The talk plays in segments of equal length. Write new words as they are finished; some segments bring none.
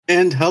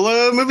And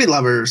hello, movie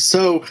lovers.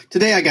 So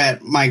today I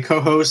got my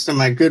co-host and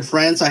my good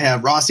friends. I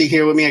have Rossi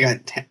here with me. I got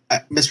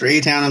Mr.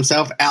 A-Town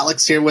himself,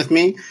 Alex, here with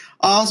me.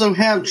 I also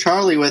have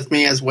Charlie with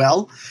me as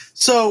well.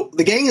 So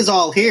the gang is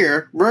all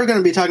here. We're going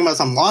to be talking about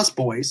some Lost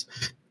Boys.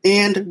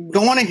 And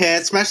go on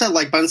ahead, smash that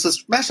like button,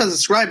 smash that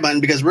subscribe button,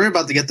 because we're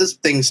about to get this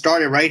thing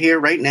started right here,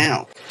 right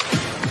now.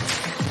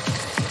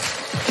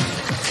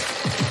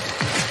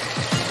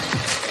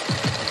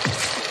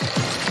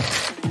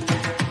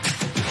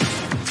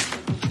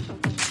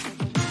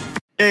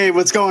 Hey,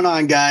 what's going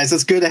on, guys?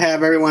 It's good to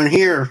have everyone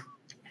here.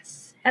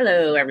 Yes.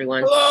 Hello,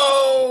 everyone.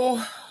 Hello.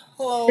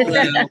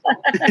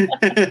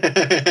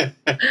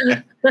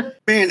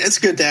 Man, it's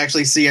good to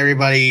actually see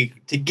everybody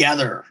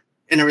together.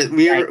 And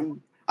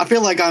I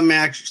feel like I'm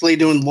actually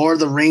doing Lord of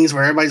the Rings,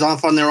 where everybody's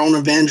off on their own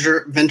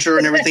adventure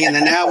and everything. And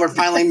then now we're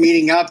finally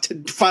meeting up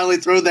to finally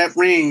throw that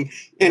ring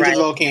into the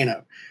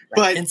volcano.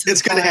 But it's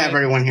good to have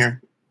everyone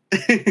here.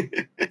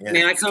 Man,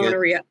 I kind of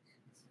want to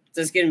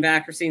just getting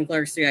back for seeing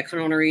Clerks 2, I kind of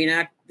want to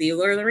reenact the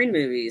Lord of the Rings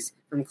movies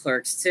from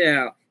Clerks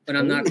 2, but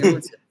I'm not going to.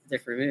 It's a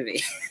different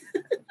movie.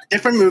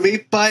 Different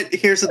movie, but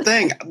here's the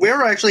thing.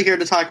 We're actually here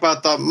to talk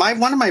about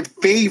one of my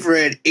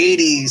favorite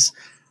 80s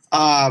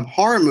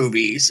horror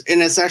movies,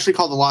 and it's actually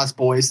called The Lost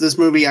Boys. This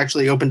movie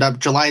actually opened up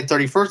July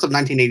 31st of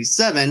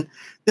 1987.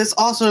 This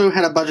also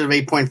had a budget of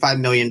 $8.5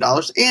 million,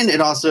 and it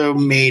also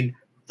made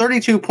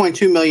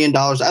 $32.2 million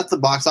at the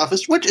box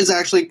office, which is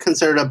actually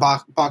considered a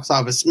box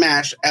office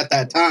smash at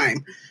that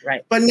time.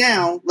 Right. But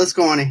now, let's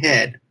go on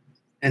ahead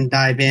and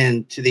dive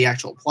into the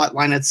actual plot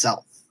line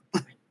itself.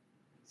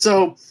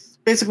 So,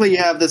 basically, you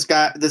have this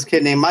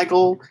kid named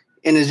Michael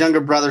and his younger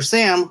brother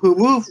Sam, who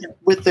moved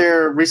with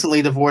their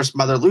recently divorced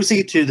mother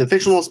Lucy to the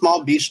fictional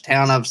small beach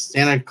town of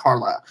Santa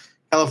Carla,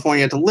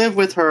 California, to live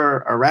with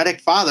her erratic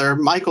father,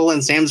 Michael,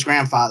 and Sam's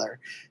grandfather.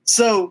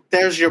 So,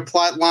 there's your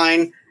plot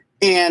line.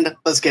 And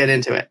let's get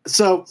into it.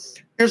 So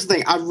here's the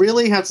thing. I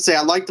really have to say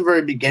I like the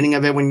very beginning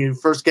of it when you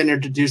first get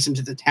introduced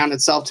into the town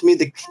itself. To me,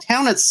 the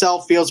town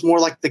itself feels more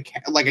like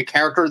a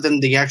character than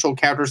the actual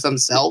characters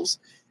themselves,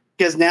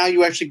 because now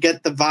you actually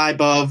get the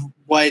vibe of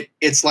what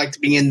it's like to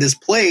be in this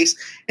place.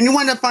 And you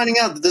wind up finding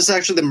out that this is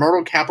actually the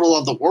murder capital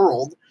of the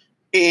world,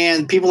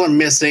 and people are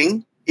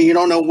missing. And you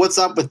don't know what's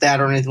up with that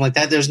or anything like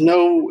that. There's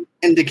no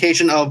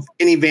indication of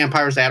any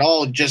vampires at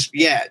all just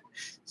yet.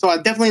 So I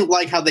definitely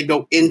like how they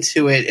go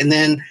into it. And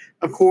then,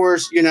 of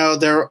course, you know,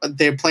 they're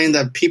playing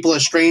the People Are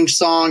Strange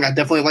song. I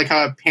definitely like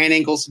how it pan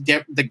angles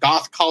the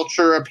goth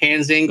culture, it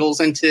pans angles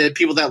into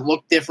people that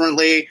look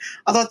differently.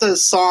 I thought the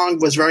song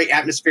was very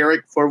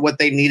atmospheric for what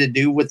they need to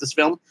do with this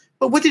film.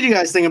 But what did you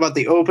guys think about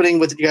the opening?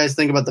 What did you guys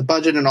think about the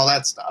budget and all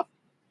that stuff?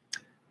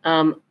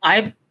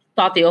 I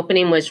thought the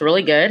opening was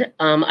really good.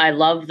 I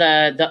love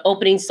the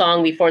opening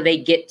song before they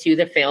get to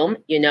the film,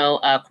 you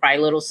know, Cry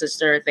Little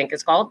Sister, I think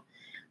it's called.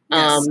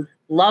 Yes.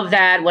 Love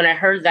that. When I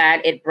heard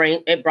that, it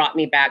brought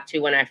me back to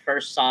when I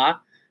first saw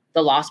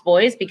The Lost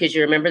Boys, because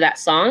you remember that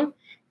song.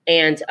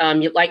 And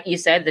like you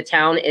said, the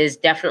town is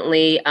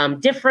definitely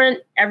different.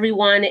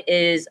 Everyone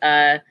is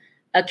a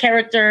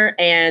character.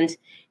 And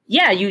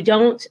yeah, you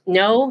don't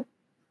know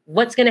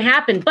what's going to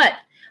happen. But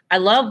I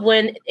love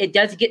when it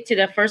does get to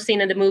the first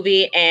scene of the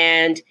movie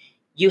and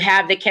you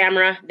have the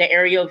camera, the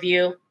aerial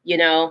view, you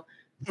know,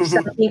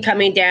 something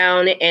coming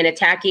down and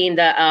attacking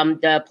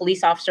the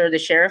police officer, the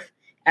sheriff,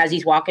 as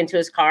he's walking to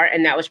his car.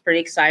 And that was pretty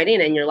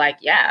exciting. And you're like,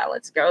 yeah,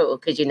 let's go.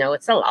 Because, you know,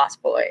 it's the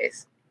Lost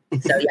Boys.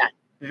 So, yeah,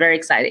 very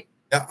exciting.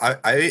 Yeah,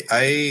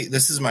 I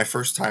this is my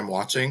first time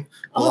watching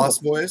The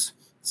Lost Boys.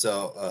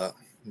 So,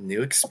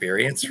 new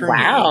experience for me.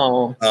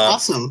 Wow.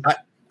 Awesome.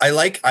 I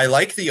like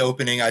the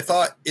opening. I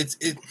thought it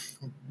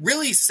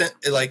really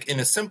like in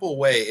a simple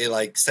way, it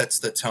like sets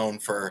the tone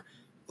for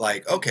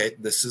like, okay,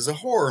 this is a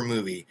horror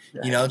movie.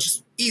 Right. You know,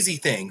 just easy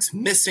things.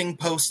 Missing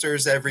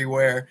posters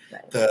everywhere.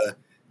 Right.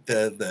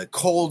 The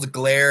cold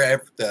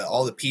glare,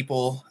 all the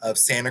people of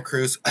Santa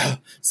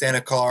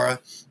Carla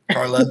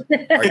are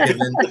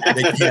given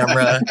the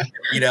camera,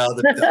 you know,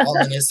 the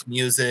ominous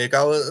music.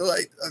 I was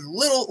like,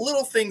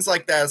 little things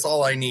like that is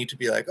all I need to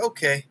be like,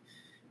 okay,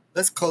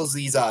 let's close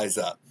these eyes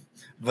up.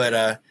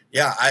 But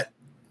yeah,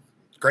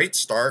 great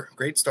start.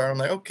 I'm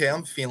like, okay,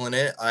 I'm feeling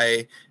it.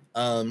 I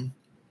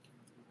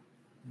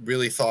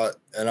really thought,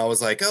 and I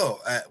was like,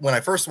 when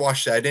I first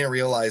watched it, I didn't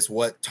realize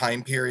what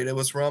time period it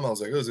was from. I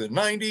was like, was it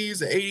 90s,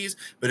 the 80s?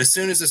 But as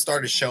soon as it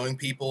started showing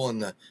people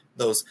in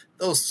those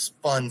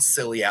fun,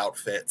 silly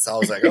outfits, I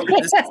was like, okay,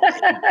 it's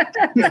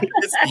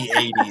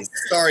the 80s.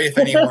 Sorry if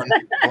anyone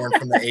born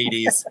from the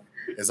 80s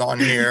is on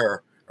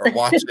here or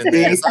watching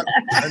this.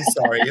 I'm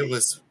sorry. It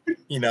was,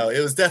 you know, it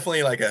was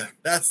definitely like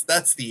that's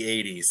the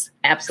 80s.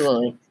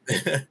 Absolutely.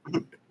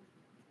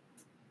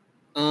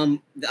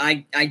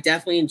 I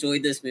definitely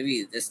enjoyed this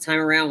movie this time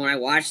around. When I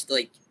watched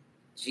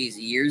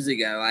years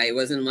ago, I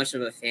wasn't much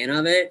of a fan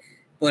of it,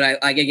 but I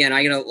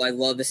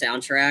love the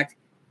soundtrack.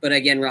 But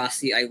again,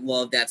 Rossi, I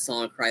love that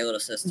song, "Cry Little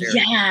Sister."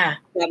 Yeah,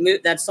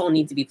 that song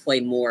needs to be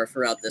played more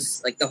throughout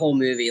this, like the whole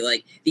movie.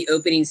 Like the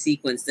opening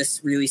sequence,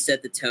 this really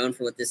set the tone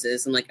for what this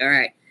is. I'm like, all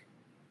right,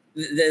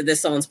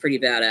 this song's pretty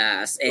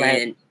badass.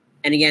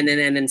 And again,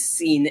 and then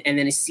seeing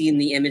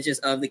the images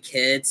of the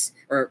kids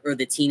or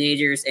the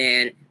teenagers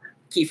and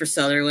Kiefer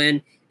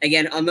Sutherland.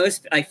 Again,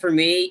 almost like for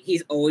me,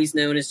 he's always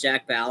known as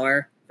Jack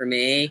Bauer for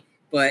me.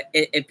 But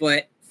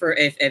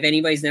if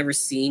anybody's never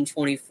seen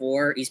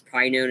 24, he's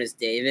probably known as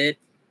David.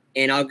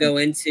 And I'll go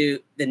into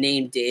the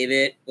name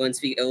David once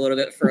we a little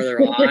bit further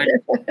on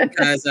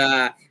because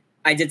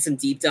I did some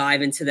deep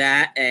dive into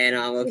that, and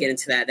we'll get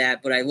into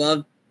that. But I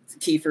love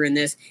Kiefer in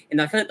this, and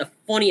I found the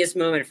funniest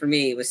moment for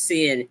me was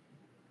seeing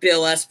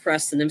Bill S.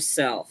 Preston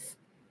himself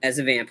as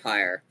a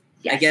vampire.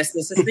 Yes. I guess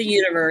this is the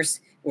universe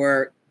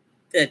where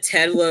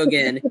Ted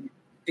Logan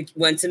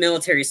went to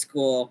military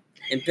school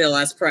and Bill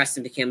S.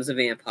 Preston becomes a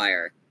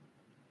vampire.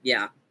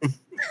 Yeah.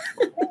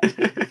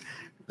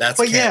 That's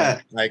canon.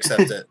 Yeah. I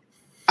accept it.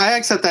 I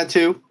accept that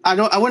too.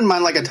 I wouldn't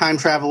mind like a time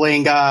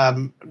traveling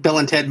Bill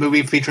and Ted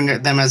movie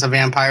featuring them as a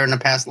vampire in a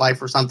past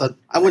life or something.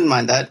 I wouldn't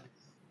mind that.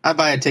 I'd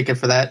buy a ticket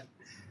for that.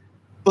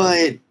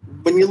 But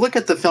when you look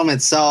at the film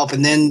itself,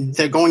 and then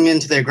they're going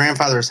into their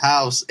grandfather's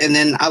house, and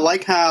then I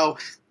like how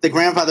the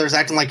grandfather is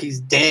acting like he's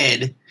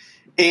dead,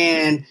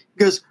 and he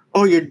goes,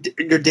 "Oh, you're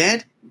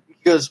dead?"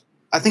 He goes,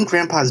 "I think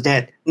Grandpa's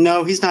dead."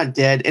 No, he's not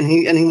dead, and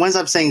he winds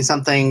up saying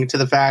something to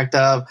the fact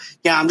of,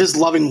 "Yeah, I'm just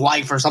loving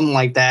life" or something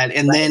like that,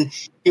 and then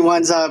he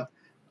winds up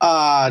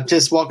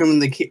just welcoming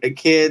the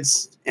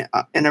kids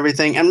and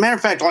everything. And matter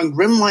of fact, on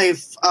Grim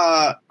Life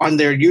on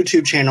their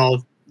YouTube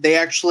channel, they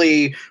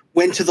actually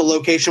went to the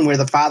location where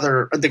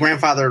the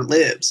grandfather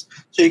lives,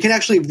 so you can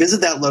actually visit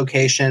that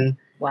location.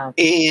 Wow!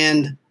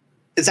 And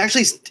it's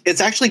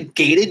actually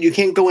gated. You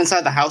can't go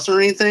inside the house or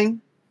anything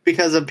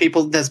because of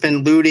people that's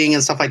been looting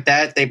and stuff like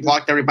that. They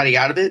blocked everybody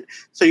out of it,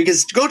 so you can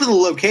go to the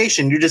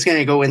location. You're just going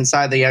to go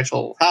inside the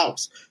actual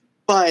house.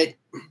 But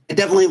I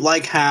definitely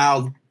like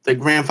how the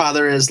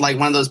grandfather is like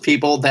one of those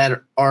people that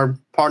are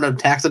part of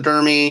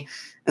taxidermy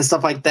and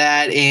stuff like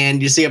that,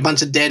 and you see a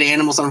bunch of dead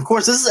animals. And of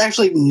course, this is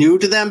actually new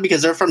to them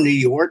because they're from New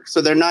York, so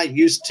they're not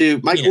used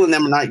to. Michael and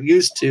them are not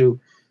used to.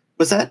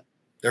 What's that?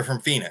 They're from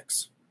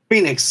Phoenix.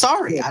 Phoenix.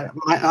 Sorry,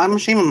 I'm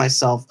ashamed of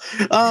myself.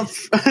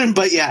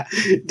 But yeah,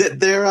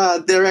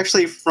 they're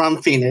actually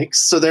from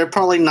Phoenix, so they're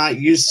probably not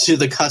used to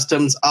the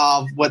customs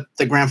of what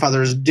the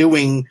grandfather is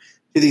doing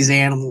to these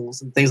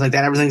animals and things like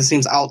that. Everything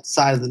seems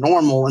outside of the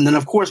normal. And then,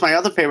 of course, my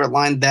other favorite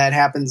line that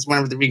happens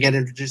whenever we get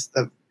introduced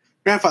to the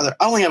grandfather,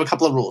 I only have a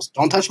couple of rules.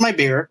 Don't touch my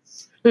beer.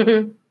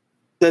 Mm-hmm.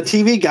 The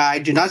TV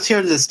guide, do not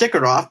tear the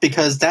sticker off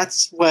because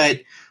that's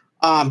what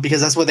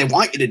they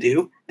want you to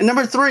do. And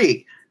number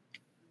 3,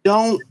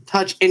 don't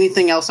touch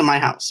anything else in my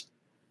house.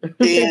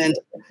 And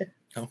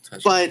don't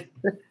touch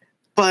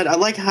but I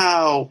like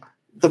how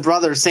the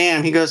brother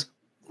Sam, he goes,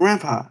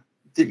 "Grandpa,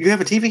 do you have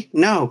a TV?"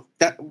 "No.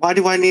 Why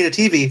do I need a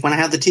TV when I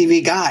have the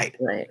TV guide?"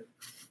 Right.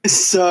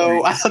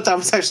 So I thought that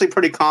was actually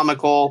pretty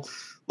comical.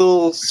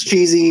 Little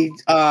cheesy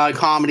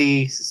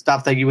comedy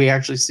stuff that we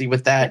actually see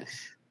with that.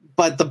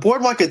 But the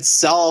boardwalk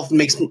itself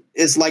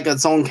is like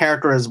its own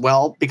character as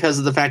well because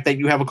of the fact that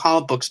you have a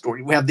comic book store,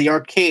 you have the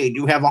arcade,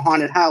 you have a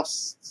haunted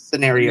house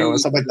scenario and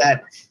stuff like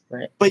that.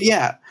 Right. But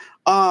yeah.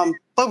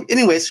 But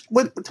anyways,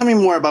 tell me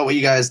more about what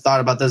you guys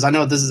thought about this. I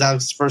know this is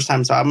Alex's first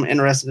time, so I'm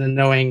interested in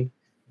knowing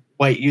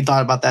what you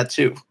thought about that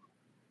too.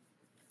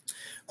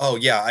 Oh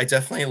yeah, I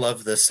definitely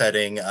love the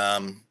setting.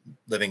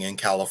 Living in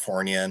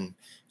California, and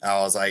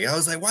I was like,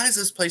 why does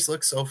this place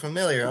look so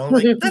familiar? I'm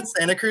like, that's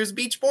Santa Cruz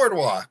Beach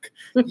Boardwalk.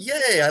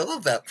 Yay, I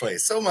love that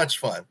place. So much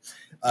fun.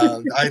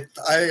 I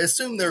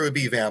assumed there would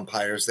be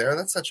vampires there.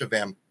 That's such a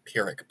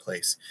vampiric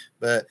place.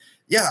 But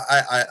yeah,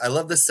 I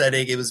love the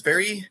setting.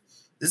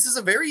 This is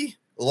a very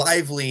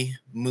lively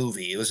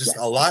movie. It was just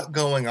a lot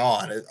going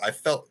on. I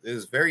felt it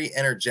was very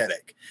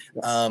energetic.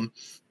 And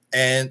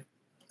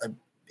I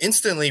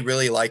instantly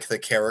really like the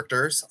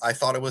characters. I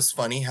thought it was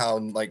funny how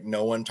like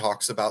no one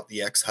talks about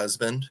the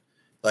ex-husband.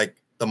 Like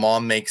the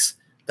mom makes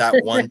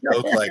that one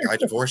joke, like, "I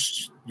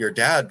divorced your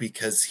dad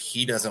because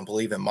he doesn't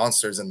believe in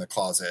monsters in the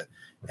closet."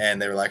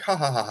 And they were like, "Ha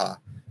ha ha ha."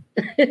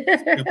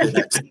 Stupid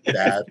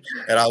ex-dad.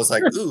 And I was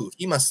like, ooh,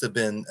 he must have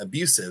been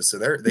abusive. So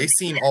they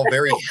seem all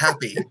very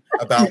happy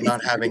about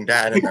not having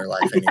dad in their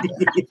life anymore.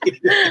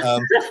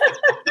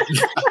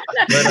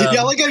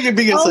 I like how you're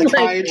being a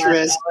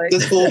psychiatrist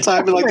this whole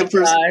time in like the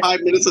first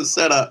 5 minutes of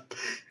setup.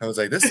 I was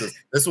like,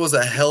 this was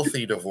a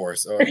healthy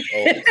divorce, or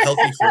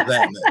healthy for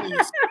them at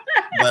least.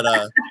 But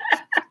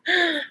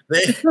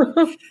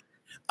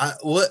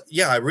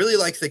I really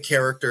like the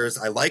characters.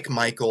 I like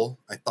Michael.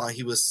 I thought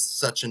he was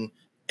such an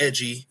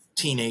edgy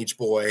teenage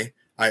boy.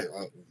 I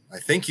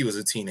think he was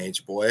a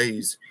teenage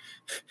boy.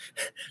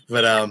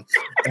 But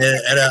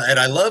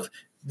I love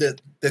the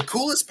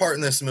coolest part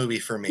in this movie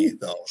for me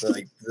though,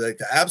 like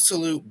the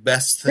absolute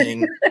best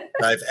thing that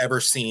I've ever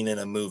seen in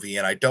a movie,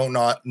 and I don't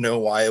not know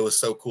why it was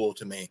so cool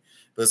to me.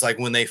 But it's like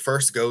when they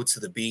first go to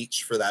the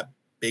beach for that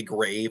big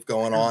rave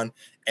going on,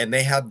 and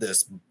they had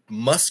this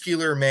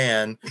muscular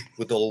man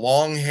with the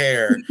long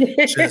hair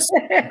just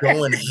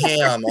going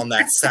ham on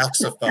that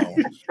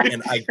saxophone.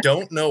 And I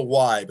don't know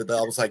why, but I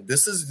was like,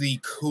 this is the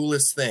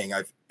coolest thing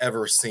I've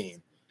ever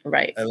seen.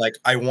 Right. And like,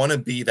 I want to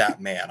be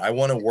that man. I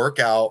want to work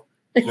out,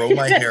 grow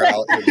my hair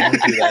out. I want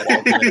to do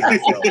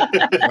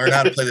that. Learn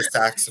how to play the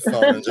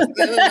saxophone and just.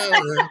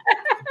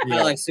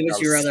 Alex, who would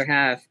you rather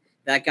have?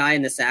 That guy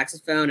in the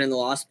saxophone in the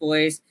Lost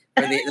Boys,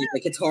 or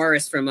the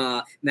guitarist from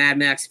Mad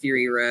Max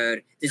Fury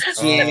Road,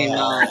 just jamming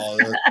on.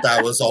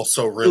 That was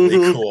also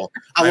really cool.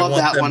 I love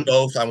want that them one.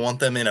 both. I want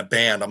them in a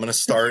band. I'm going to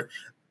start.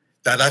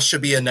 That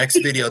should be a next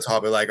video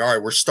topic. Like, all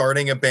right, we're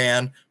starting a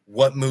band.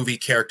 What movie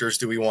characters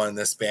do we want in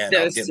this band?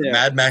 I'll get the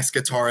Mad Max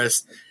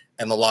guitarist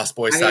and the Lost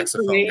Boys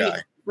saxophone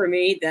guy. For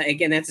me,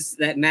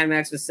 that Mad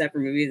Max was a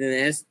separate movie than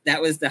this.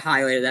 That was the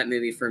highlight of that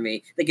movie for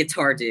me. The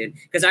guitar dude,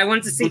 because I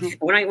wanted to see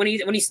when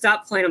he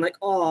stopped playing. I'm like,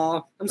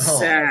 oh, I'm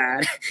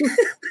sad.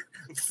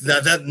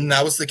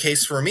 That was the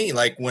case for me.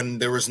 Like when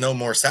there was no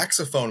more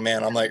saxophone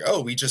man, I'm like,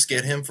 oh, we just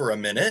get him for a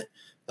minute.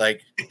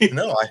 Like,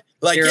 no,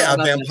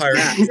 vampire.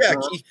 Yeah,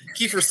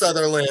 Kiefer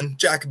Sutherland,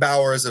 Jack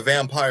Bauer as a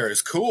vampire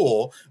is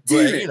cool,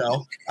 but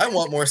I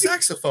want more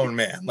saxophone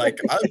man. Like,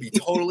 I'd be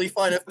totally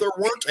fine if there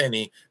weren't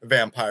any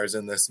vampires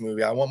in this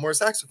movie. I want more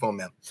saxophone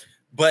man.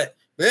 But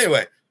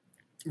anyway,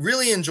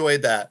 really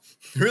enjoyed that.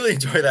 Really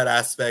enjoyed that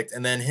aspect.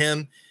 And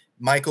then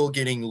Michael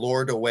getting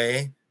lured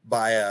away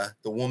by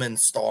the woman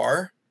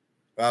Star.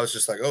 I was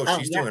just like,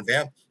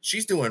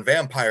 she's doing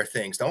vampire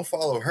things. Don't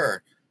follow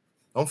her.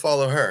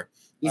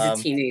 He's a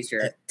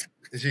teenager.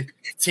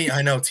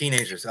 I know,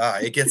 teenagers.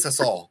 It gets us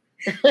all.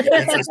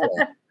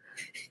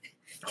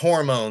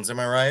 Hormones, am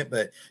I right?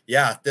 But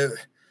yeah,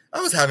 I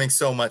was having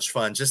so much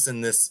fun just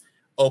in this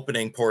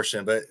opening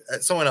portion. But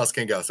someone else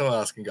can go.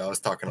 I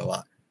was talking a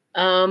lot.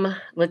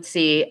 Let's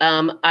see.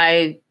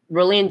 I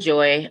really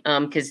enjoy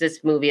because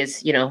this movie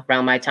is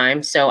around my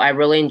time, so I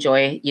really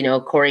enjoy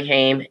Corey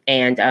Haim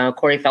and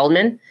Corey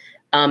Feldman.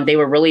 They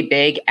were really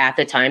big at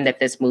the time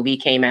that this movie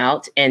came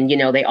out, and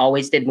they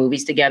always did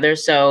movies together.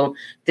 So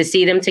to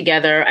see them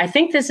together, I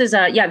think this is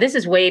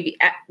way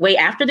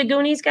after the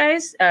Goonies,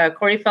 guys.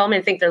 Corey Feldman,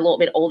 I think they're a little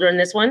bit older in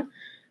this one.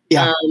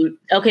 Yeah.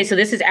 Okay, so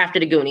this is after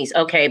the Goonies.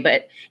 Okay,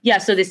 but yeah,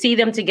 so to see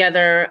them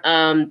together,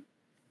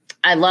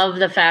 I love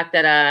the fact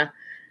that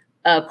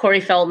Corey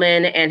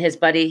Feldman and his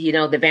buddy,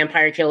 the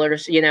vampire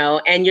killers,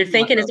 and you're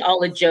thinking it's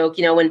all a joke,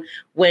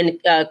 when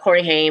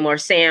Corey Haim or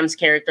Sam's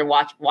character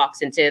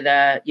walks into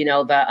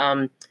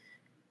the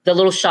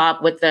little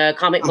shop with the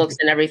comic books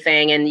and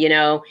everything. And,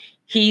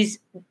 he's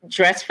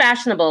dressed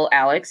fashionable,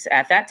 Alex,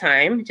 at that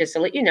time, just to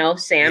let you know.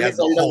 Sam is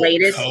in the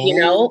latest,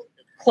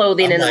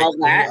 clothing and all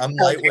that. I'm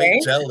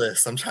lightweight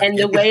jealous. I'm trying. And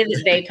the way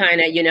that they kind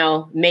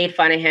of, made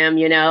fun of him,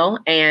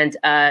 and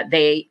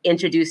they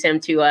introduced him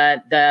to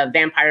the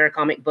vampire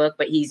comic book,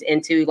 but he's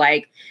into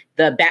like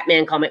the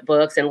Batman comic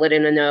books and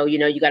letting him know,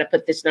 you got to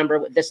put this number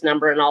with this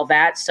number and all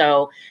that.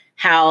 So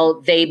how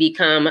they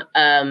become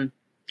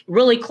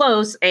really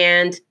close,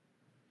 and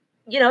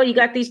you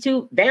got these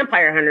two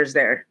vampire hunters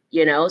there,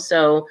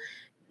 so.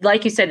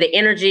 Like you said, the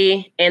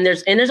energy, and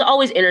there's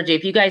always energy.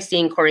 If you guys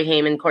seen Corey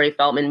Haim and Corey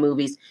Feldman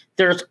movies,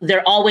 they're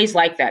always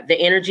like that. The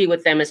energy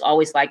with them is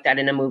always like that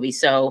in a movie.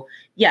 So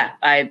yeah,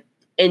 I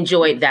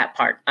enjoyed that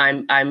part.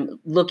 I'm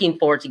looking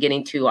forward to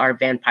getting to our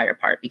vampire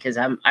part because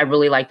I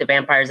really like the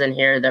vampires in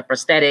here, the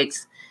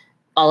prosthetics,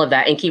 all of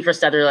that. And Kiefer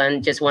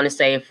Sutherland, just want to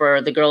say for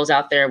the girls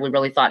out there, we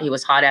really thought he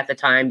was hot at the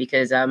time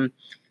because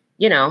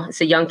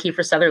it's a young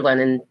Kiefer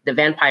Sutherland and the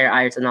vampire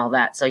eyes and all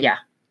that. So yeah,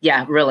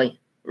 really,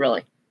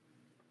 really.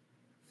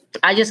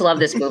 I just love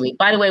this movie.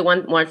 By the way,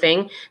 one more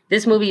thing.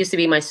 This movie used to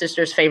be my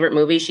sister's favorite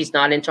movie. She's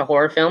not into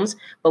horror films.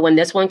 But when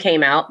this one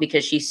came out,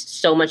 because she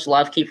so much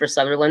loved Kiefer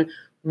Sutherland,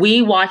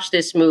 we watched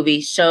this movie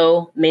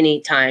so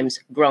many times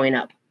growing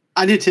up.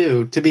 I did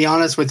too, to be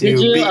honest with you.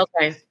 Did you?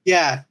 Okay.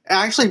 Yeah.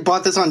 I actually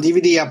bought this on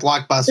DVD at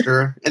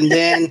Blockbuster, and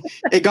then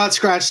it got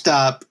scratched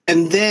up.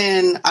 And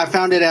then I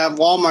found it at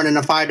Walmart in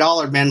a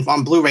 $5 bin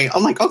on Blu-ray.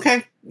 I'm like,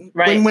 okay,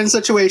 win-win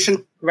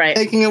situation. Right.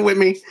 Taking it with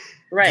me.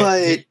 Right.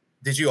 But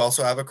did you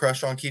also have a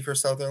crush on Kiefer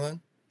Sutherland?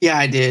 Yeah,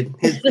 I did.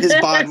 His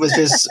bod was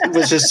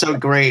just so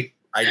great.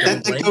 I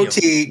don't blame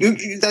goatee,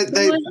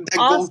 that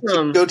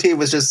awesome. goatee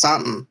was just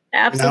something.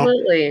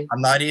 Absolutely.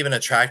 I'm not even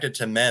attracted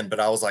to men, but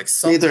I was like,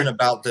 something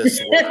about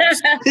this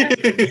works.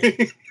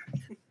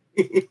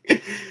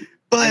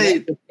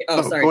 But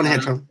sorry. Go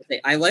ahead, Tom.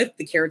 I like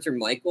the character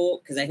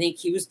Michael because I think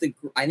he was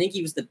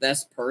the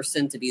best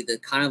person to be the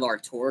kind of our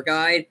tour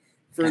guide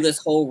for this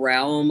whole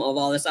realm of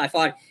all this. I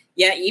thought,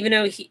 even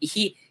though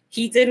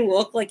he didn't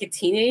look like a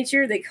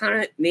teenager. They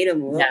kind of made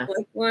him look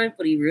like one,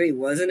 but he really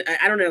wasn't.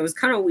 I don't know. It was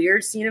kind of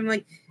weird seeing him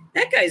like,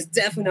 that guy's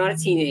definitely not a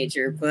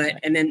teenager.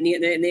 And then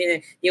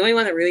the only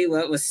one that really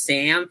was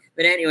Sam.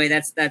 But anyway,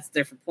 that's a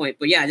different point.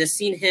 But yeah, just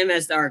seeing him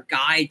as our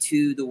guide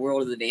to the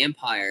world of the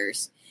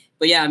vampires.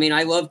 But yeah, I mean,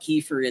 I love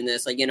Kiefer in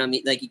this. I'm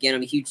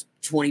a huge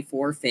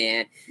 24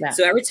 fan. Yeah.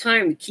 So every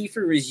time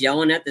Kiefer was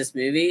yelling at this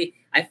movie,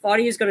 I thought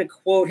he was going to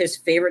quote his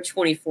favorite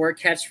 24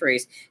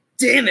 catchphrase.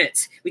 Damn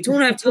it! We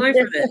don't have time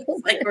for this.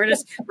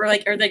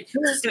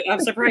 I'm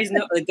surprised.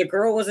 No, the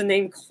girl wasn't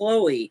named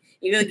Chloe.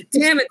 You're like,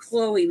 damn it,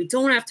 Chloe! We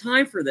don't have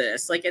time for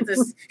this. It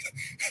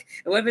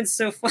would have been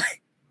so fun.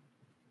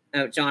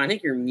 Oh, John, I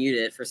think you're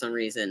muted for some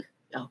reason.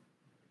 Oh,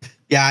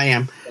 Yeah, I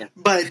am. Yeah.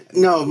 But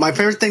no, my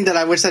favorite thing that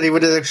I wish that he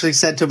would have actually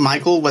said to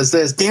Michael was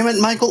this: "Damn it,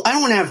 Michael! I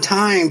don't have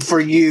time for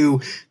you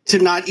to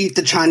not eat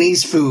the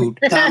Chinese food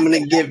that I'm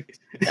going to give."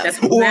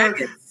 That's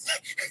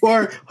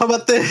or how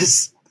about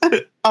this?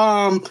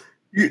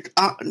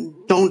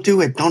 Don't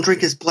do it. Don't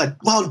drink his blood.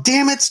 Well,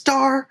 damn it,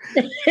 Star.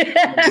 Why'd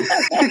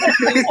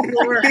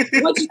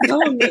you tell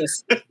him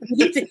this?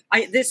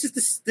 This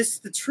is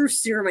the truth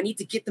serum. I need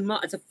to get them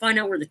up to find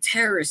out where the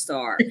terrorists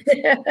are.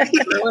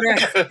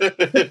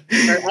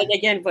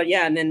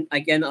 And then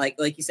again, like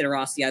you said,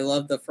 Rossi, I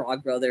love the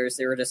Frog Brothers.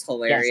 They were just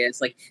hilarious.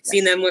 Yes. Like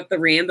seeing them with the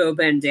Rambo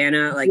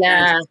bandana, like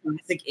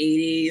classic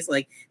 80s,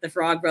 like the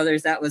Frog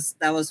Brothers. That was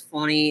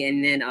funny.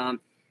 And then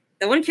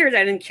the one character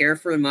I didn't care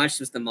for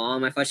much was the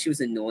mom. I thought she was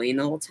annoying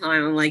the whole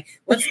time. I'm like,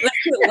 let's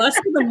do less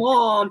of the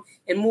mom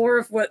and more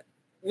of what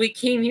we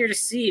came here to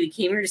see. We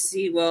came here to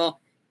see,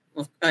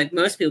 like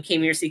most people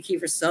came here to see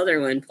Kiefer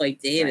Sutherland play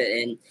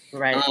David.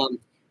 Right. And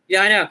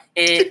yeah, I know.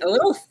 And a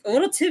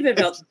little tidbit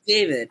about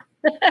David.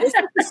 This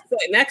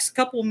next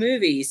couple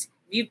movies,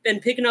 you've been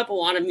picking up a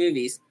lot of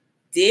movies.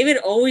 David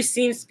always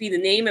seems to be the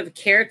name of a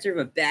character of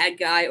a bad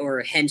guy or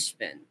a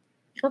henchman.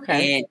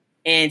 Okay.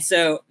 And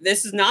so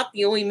this is not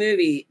the only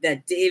movie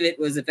that David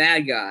was a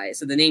bad guy.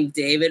 So the name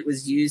David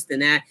was used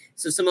in that.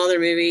 So some other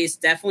movies,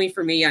 definitely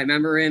for me, I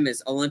remember him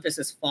as Olympus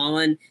Has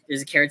Fallen.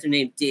 There's a character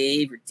named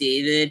Dave or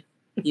David.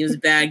 He was a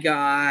bad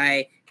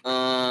guy.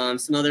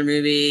 Some other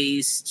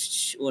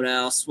movies. What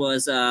else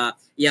was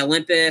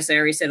Olympus. I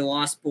already said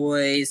Lost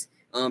Boys.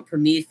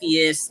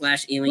 Prometheus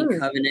 / Alien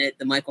Covenant.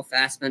 The Michael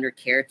Fassbender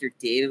character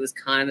David was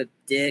kind of a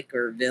dick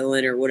or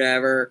villain or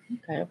whatever.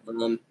 Okay.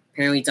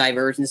 Apparently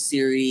Divergent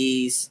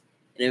series.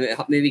 And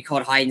a movie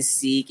called Hide and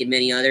Seek, and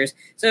many others.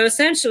 So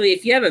essentially,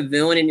 if you have a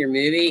villain in your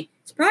movie,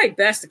 it's probably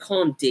best to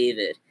call him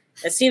David.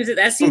 That seems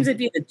to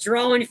be the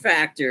drawing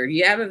factor. If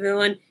you have a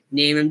villain,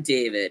 name him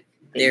David.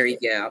 There you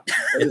go.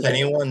 If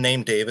anyone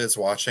named David's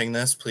watching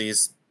this,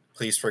 please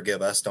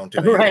forgive us. Don't do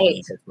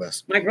anything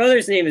ridiculous. My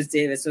brother's name is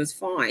David, so it's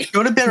fine.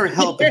 Go to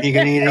BetterHelp if you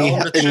can need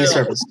any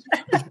service.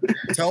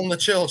 Tell him to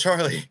chill,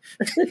 Charlie.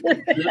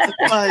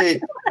 But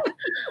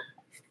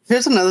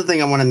here's another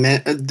thing I want to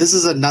mention. This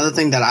is another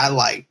thing that I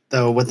like,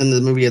 though, within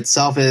the movie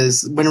itself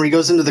is when he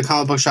goes into the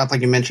comic book shop,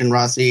 like you mentioned,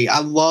 Rossi. I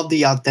love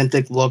the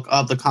authentic look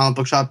of the comic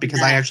book shop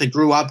because I actually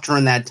grew up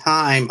during that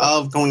time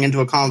of going into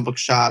a comic book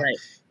shop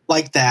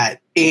like that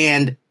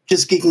and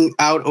just geeking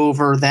out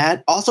over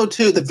that. Also,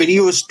 too, the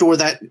video store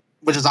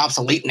which is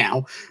obsolete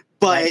now,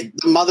 but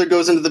the mother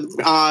goes into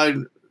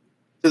the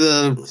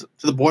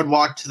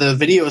boardwalk to the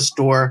video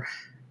store.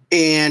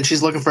 And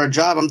she's looking for a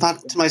job. I'm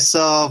thought to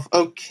myself,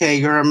 okay,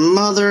 you're a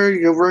mother.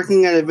 You're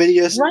working at a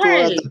video store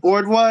at the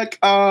boardwalk.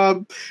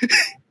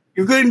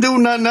 You couldn't do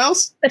nothing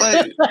else.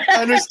 But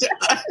I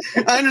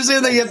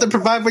understand that you have to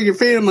provide for your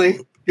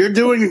family. You're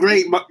doing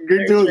great.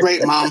 You're doing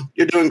great, Mom.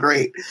 You're doing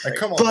great.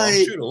 Come on, Mom,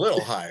 shoot a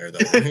little higher, though.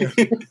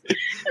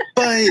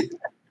 But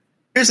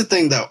here's the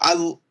thing, though.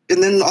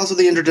 And then also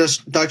the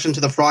introduction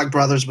to the Frog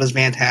Brothers was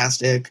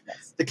fantastic.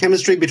 The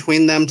chemistry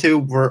between them two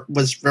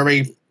was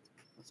very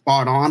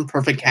spot on,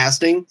 perfect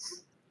casting.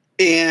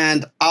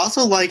 And I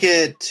also like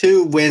it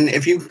too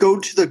if you go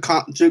to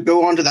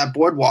go onto that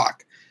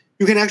boardwalk,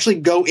 you can actually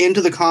go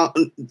into the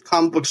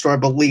comic book store, I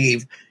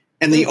believe.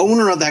 And the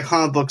owner of that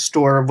comic book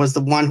store was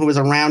the one who was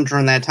around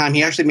during that time.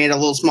 He actually made a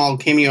little small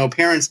cameo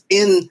appearance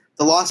in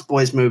the Lost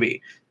Boys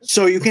movie.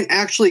 So you can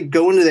actually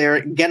go into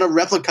there, get a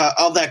replica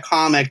of that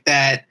comic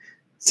that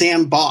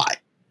Sam bought.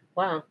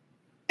 Wow.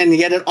 And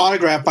get it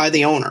autographed by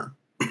the owner.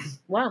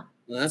 Wow.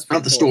 Well, that's pretty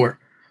of the store.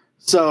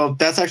 So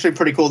that's actually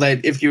pretty cool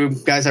that if you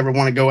guys ever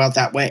want to go out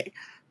that way.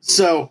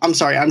 So I'm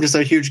sorry, I'm just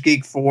a huge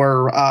geek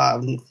for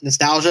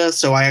nostalgia.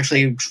 So I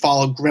actually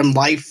follow Grim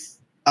Life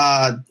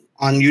on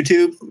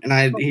YouTube,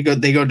 and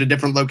they go to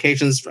different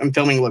locations and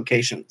filming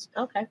locations.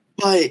 Okay.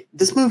 But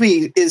this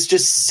movie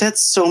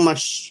sets so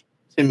much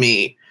to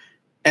me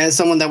as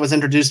someone that was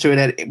introduced to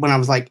it when I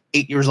was like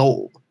 8 years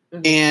old.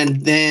 Mm-hmm.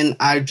 And then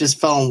I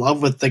just fell in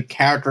love with the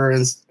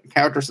characters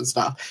and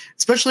stuff,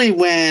 especially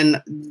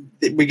when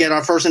we get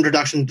our first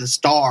introduction to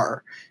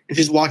Star, and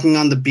she's walking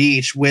on the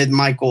beach with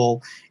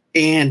Michael,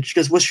 and she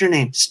goes, "What's your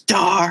name?"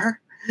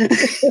 "Star." Duh.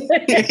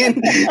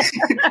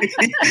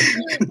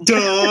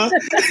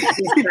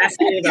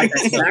 Fascinated about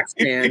that sax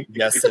man.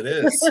 Yes, it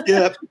is.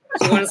 Yep.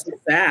 She wants some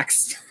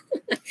sax.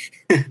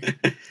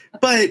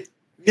 But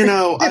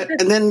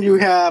and then you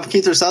have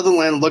Kiefer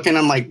Sutherland looking.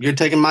 I'm like, "You're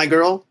taking my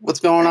girl? What's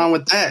going on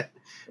with that?"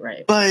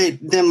 Right. But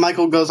then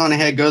Michael goes on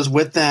ahead, goes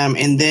with them,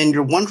 and then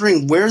you're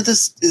wondering where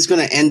this is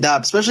going to end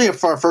up, especially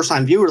for a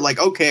first-time viewer. Like,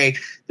 okay,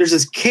 there's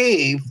this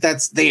cave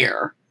that's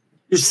there.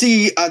 You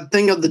see a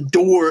thing of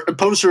a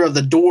poster of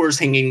the Doors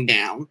hanging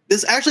down.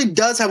 This actually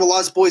does have a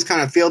Lost Boys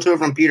kind of feel to it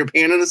from Peter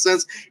Pan in a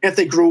sense, if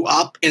they grew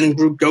up and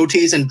grew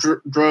goatees and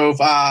drove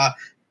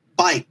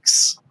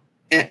bikes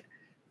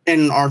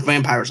and are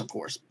vampires, of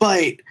course.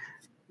 But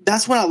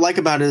that's what I like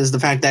about it is the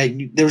fact that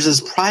there's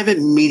this private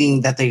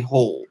meeting that they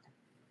hold.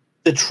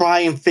 to try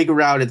and figure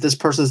out if this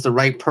person's the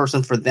right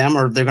person for them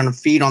or they're going to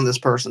feed on this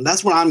person.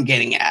 That's what I'm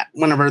getting at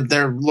whenever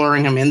they're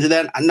luring him into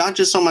that. Not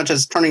just so much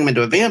as turning him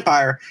into a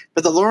vampire,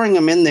 but they're luring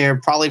him in there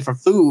probably for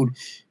food.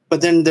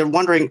 But then they're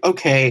wondering,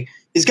 okay,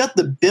 he's got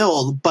the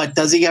build, but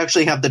does he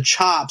actually have the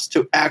chops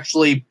to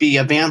actually be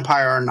a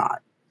vampire or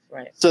not?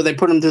 Right. So they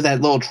put him through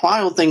that little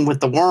trial thing with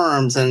the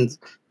worms and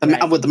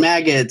with the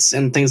maggots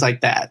and things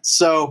like that.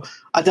 So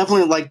I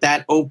definitely like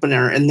that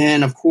opener. And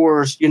then, of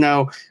course,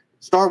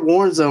 Star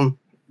warns him,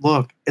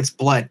 look, it's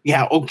blood.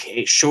 Yeah,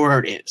 okay, sure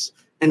it is.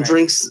 And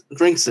drinks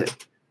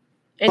it.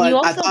 And but you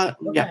also, I thought,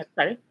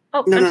 sorry.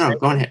 Oh, no,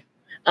 go ahead.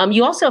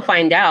 You also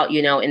find out,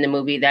 in the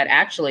movie that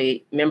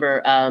actually,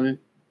 remember,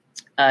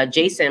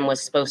 Jason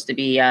was supposed to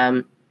be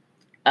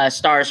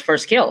Star's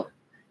first kill,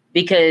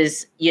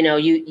 because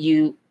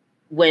you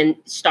when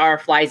Star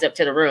flies up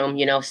to the room,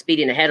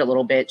 speeding ahead a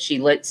little bit, she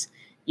lets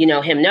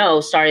him know,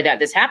 sorry that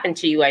this happened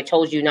to you. I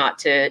told you not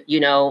to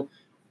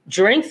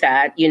drink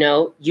that.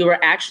 You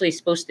were actually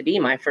supposed to be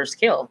my first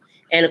kill.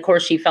 And of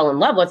course, she fell in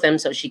love with him,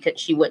 so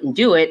she wouldn't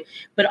do it.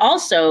 But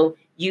also,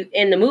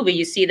 in the movie,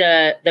 you see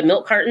the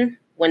milk carton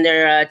when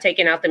they're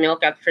taking out the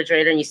milk out the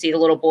refrigerator, and you see the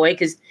little boy,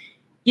 because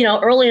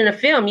early in the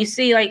film, you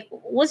see, like,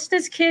 what's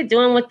this kid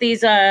doing with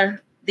these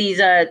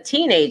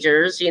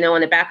teenagers, in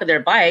the back of their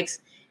bikes,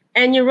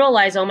 and you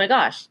realize, oh my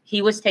gosh,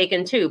 he was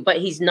taken too, but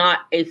he's not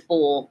a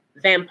full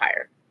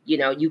vampire.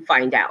 You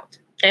find out,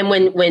 and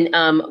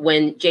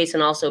when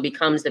Jason also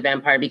becomes the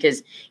vampire,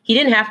 because he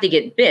didn't have to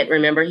get bit.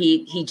 Remember,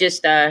 he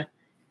just had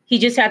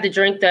to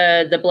drink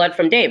the blood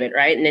from David,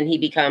 right, and then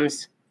he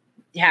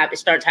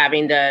starts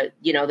having the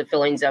the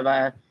feelings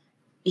of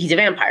he's a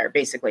vampire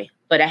basically,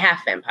 but a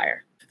half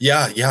vampire.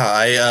 Yeah.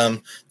 I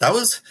that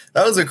was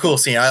a cool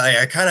scene.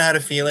 I kind of had a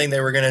feeling they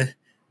were gonna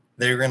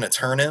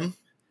turn him,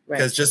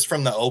 because just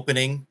from the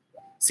opening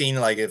scene,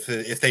 like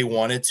if they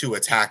wanted to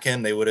attack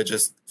him, they would have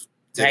just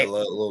did a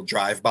little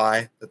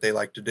drive-by that they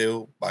like to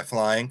do by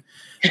flying.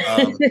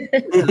 Drive-by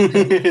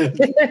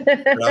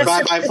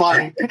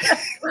flying.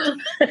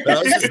 But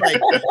I was just like,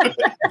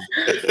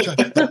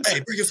 hey,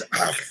 bring us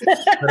out.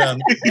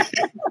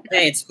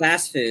 Hey, it's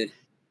fast food.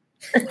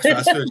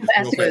 Fast food.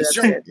 Fast food,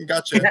 Sure,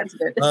 gotcha. That's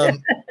good.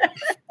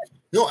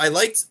 No, I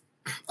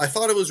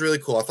thought it was really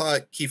cool. I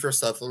thought Kiefer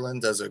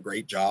Sutherland does a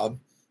great job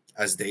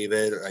as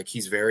David. Like,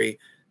 he's very,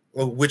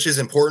 which is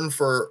important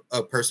for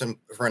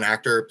an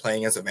actor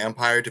playing as a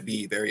vampire, to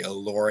be very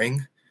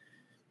alluring.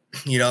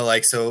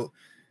 So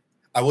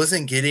I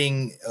wasn't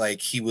getting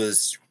like he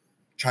was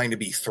trying to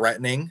be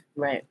threatening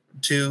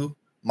to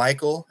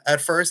Michael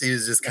at first. He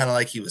was just kind of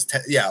like he was,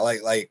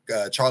 like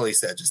Charlie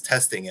said, just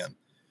testing him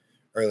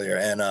earlier.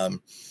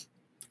 And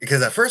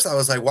because at first I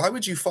was like, why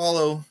would you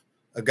follow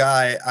a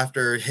guy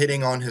after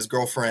hitting on his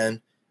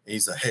girlfriend? And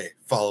he's like, hey,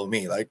 follow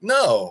me. Like,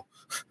 no,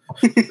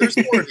 there's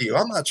more of you.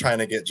 I'm not trying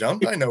to get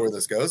jumped. I know where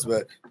this goes,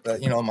 but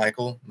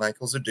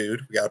Michael's a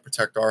dude. We got to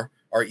protect our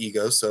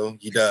egos, so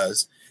he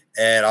does.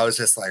 And I was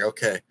just like,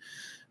 okay,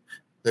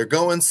 they're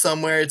going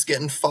somewhere. It's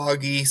getting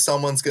foggy.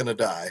 Someone's gonna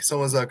die.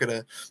 Someone's not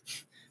gonna.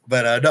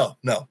 But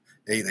no.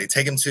 They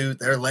take him to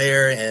their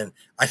lair, and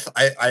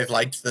I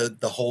liked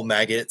the whole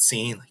maggot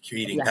scene. Like, you're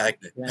eating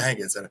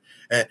maggots, and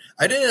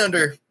I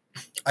didn't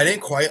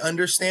quite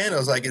understand. I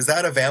was like, is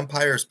that a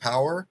vampire's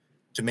power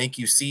to make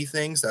you see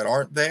things that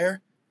aren't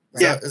there?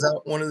 Is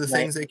that one of the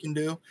things they can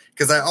do?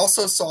 Because I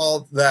also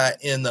saw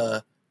that in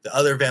the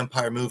other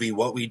vampire movie,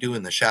 What We Do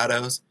in the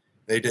Shadows,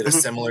 they did a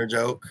similar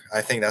joke.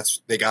 I think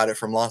they got it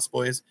from Lost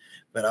Boys.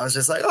 But I was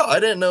just like, oh, I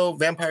didn't know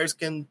vampires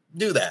can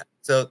do that.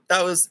 So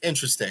that was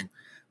interesting.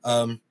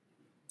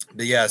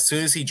 But yeah, as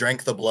soon as he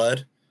drank the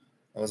blood,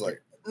 I was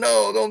like,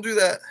 no, don't do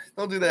that.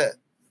 Don't do that.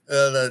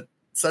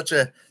 Such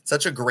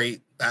a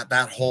great,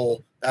 that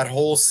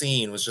whole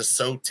scene was just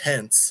so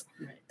tense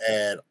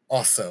and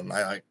awesome.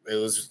 It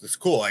was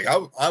cool. Like,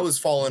 I was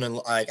falling in,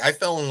 like, I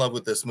fell in love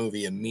with this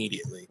movie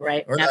immediately.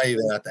 Right. We're not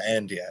even at the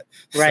end yet.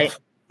 Right. So.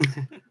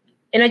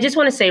 And I just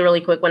want to say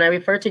really quick, when I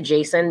refer to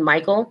Jason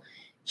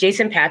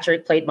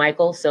Patrick played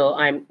Michael.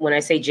 So when I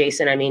say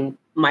Jason, I mean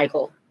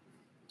Michael.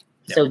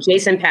 Yeah. So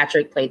Jason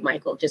Patrick played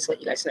Michael, just to let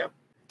you guys know.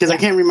 Because I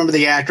can't remember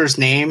the actor's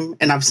name,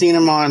 and I've seen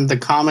him on the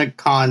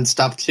Comic-Con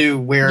stuff too,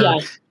 where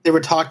they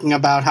were talking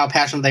about how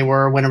passionate they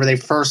were whenever they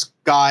first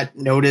got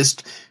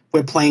noticed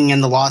with playing in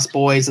the Lost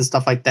Boys and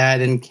stuff like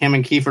that, and Kim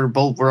and Kiefer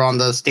both were on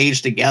the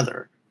stage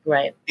together.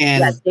 Right.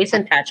 And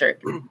Jason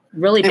Patrick,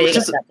 really big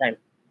at that time.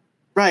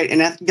 Right,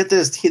 and get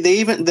this,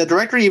 the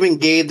director even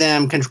gave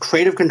them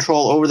creative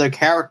control over their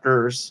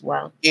characters.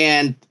 Wow.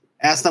 And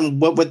asked them,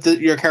 what would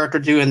your character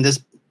do in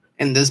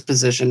this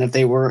position if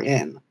they were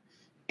in?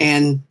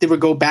 And they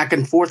would go back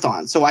and forth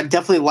on. So I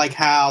definitely like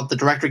how the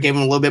director gave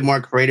them a little bit more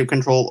creative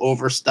control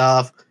over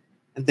stuff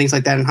and things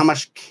like that, and how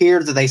much care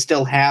do they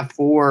still have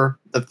for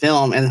the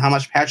film and how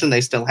much passion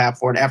they still have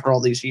for it after all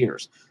these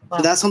years. Wow.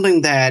 So that's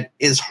something that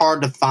is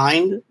hard to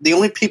find. The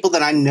only people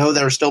that I know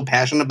that are still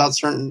passionate about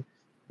certain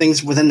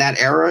things within that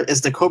era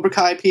is the Cobra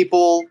Kai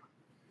people,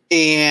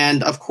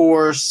 and of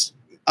course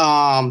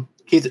Keanu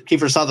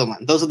Kiefer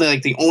Sutherland. Those are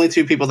the only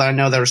two people that I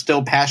know that are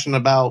still passionate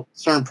about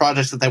certain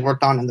projects that they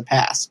worked on in the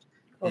past.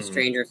 Well,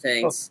 Stranger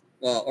Things.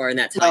 Well, or in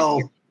that time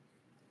period.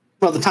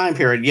 Well, the time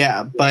period,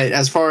 yeah. But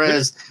as far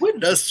as when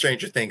does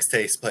Stranger Things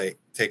takes place?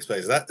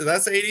 That's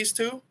the 80s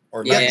too,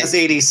 or yeah, it's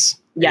 80s.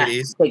 Yeah.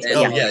 80s?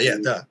 Oh yeah.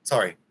 Duh.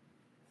 Sorry.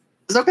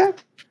 It's okay.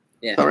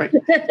 Yeah. All right.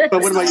 But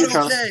what about you,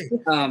 Charlie?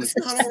 It's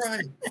not all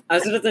right. I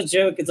was with the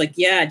joke. It's like,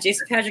 yeah,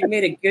 Jason Patrick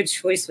made a good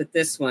choice with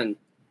this one.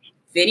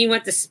 Vinny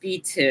went to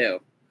Speed 2.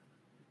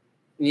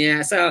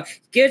 Yeah, so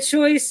good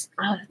choice.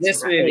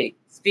 This movie.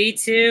 Speed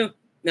 2,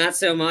 not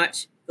so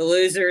much. The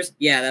Losers,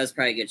 yeah, that was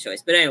probably a good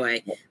choice. But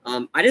anyway,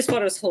 I just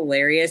thought it was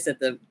hilarious that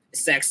the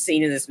sex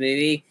scene in this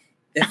movie,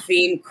 the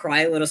theme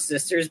 "Cry Little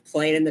Sisters"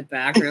 played in the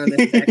background of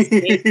the sex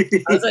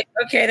scene. I was like,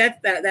 okay,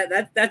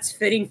 that's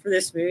fitting for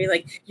this movie.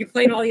 Like, you're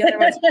playing all the other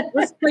ones.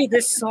 Let's play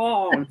this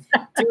song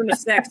during the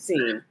sex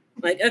scene.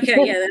 Like,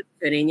 okay, yeah, that's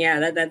fitting. Yeah,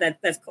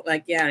 that's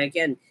like, yeah,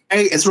 again.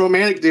 Hey, it's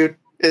romantic, dude.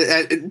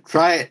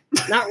 Try it.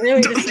 Not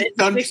really.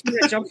 It makes you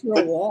want to jump through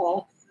a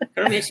wall.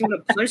 It makes you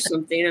want to punch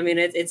something. I mean,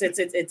 it's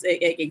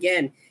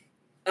again.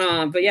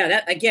 But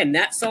yeah,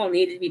 that song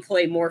needed to be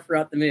played more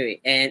throughout the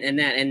movie, right.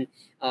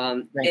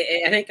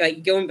 I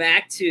think going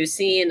back to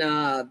seeing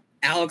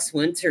Alex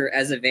Winter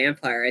as a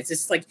vampire, it's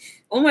just like,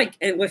 oh my,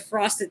 and with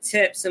frosted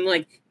tips, I'm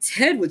like,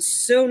 Ted would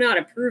so not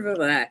approve of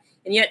that,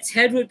 and yet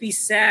Ted would be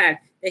sad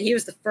that he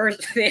was the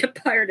first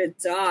vampire to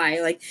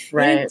die. Like,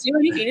 right. He didn't do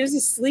anything; he was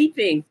just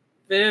sleeping.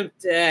 Boom,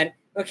 dead.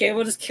 Okay,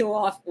 we'll just kill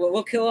off.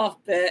 We'll kill off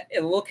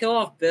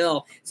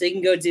Bill, so he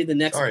can go do the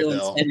next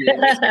Bill.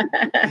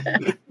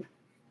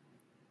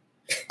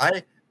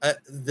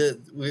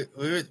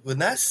 When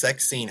that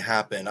sex scene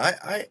happened,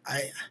 I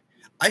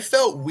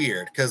felt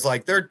weird because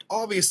like they're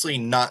obviously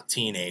not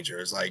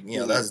teenagers. Like, you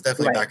know, that's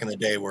definitely back in the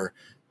day where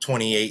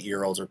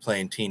 28-year-olds are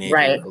playing teenagers,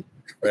 right. Or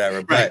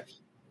whatever. But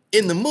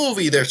in the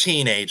movie, they're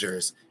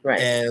teenagers, right?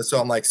 And so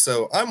I'm like,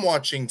 so I'm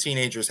watching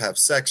teenagers have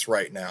sex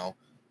right now.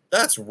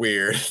 That's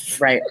weird.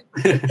 Right.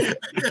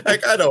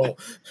 Like, I don't,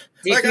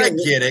 like, I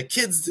get it.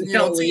 Kids, you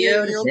know, they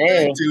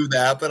do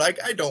that, but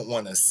I don't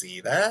want to see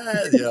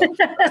that. You know?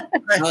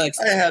 Alex,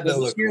 I had to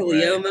look your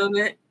Leo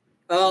moment.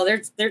 Oh,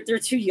 they're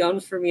too young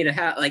for me to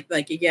have. Like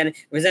again,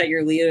 was that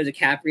your Leo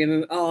DiCaprio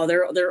moment? Oh,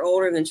 they're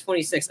older than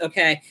 26.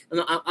 Okay,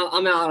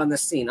 I'm out on the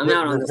scene. I'm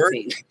out on the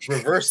scene.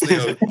 Reverse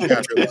Leo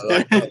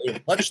DiCaprio,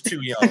 like, much too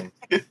young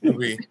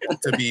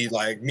to be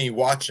like me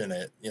watching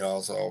it. You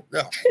know, so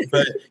yeah.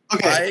 But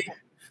okay.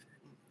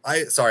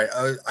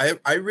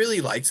 I really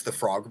liked the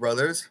Frog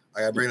Brothers. I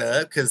gotta bring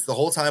that up because the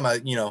whole time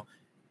I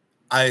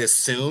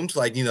assumed,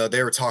 like, you know,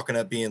 they were talking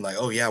up being like,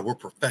 oh yeah, we're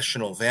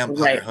professional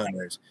vampire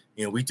hunters.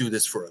 You know, we do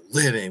this for a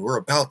living. We're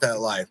about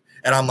that life.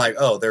 And I'm like,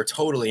 oh, they're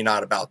totally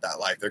not about that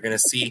life. They're gonna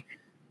see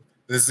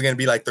this is gonna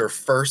be like their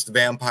first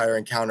vampire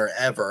encounter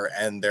ever,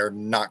 and they're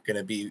not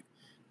gonna be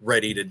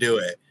ready to do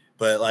it.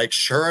 But like,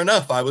 sure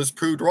enough, I was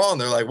proved wrong.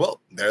 They're like,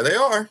 well, there they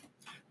are.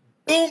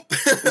 Boom.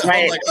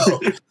 Right. I'm like,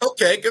 oh,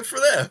 okay, good for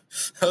them.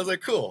 I was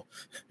like, cool.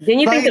 Didn't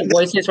you think the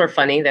voices were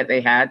funny that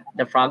they had,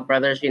 the Frog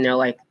Brothers, you know,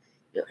 like,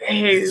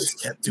 hey,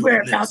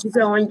 we're about to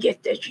go and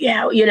get this.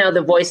 Yeah, you know,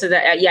 the voices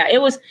that, yeah,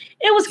 it was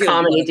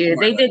comedy, dude.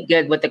 They did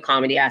good with the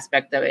comedy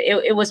aspect of it.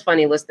 It was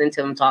funny listening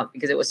to them talk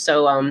because it was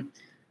so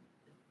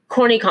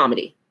corny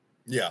comedy.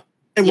 Yeah.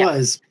 It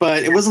was,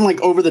 but it wasn't like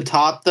over the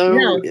top though.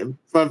 No.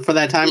 For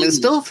that time. It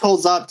still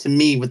holds up to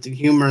me with the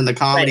humor and the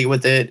comedy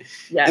with it.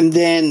 Yeah. And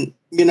then,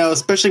 you know,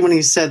 especially when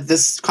he said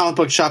this comic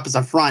book shop is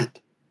a front.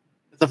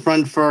 It's a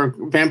front for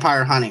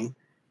vampire hunting.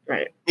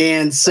 Right.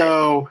 And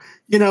so,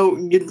 you know,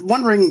 you're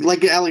wondering,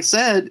 like Alex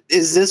said,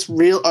 is this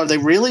real? Are they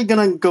really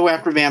going to go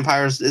after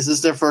vampires? Is this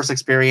their first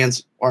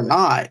experience or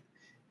not?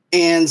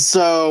 And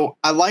so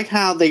I like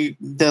how they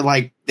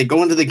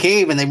go into the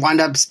cave and they wind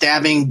up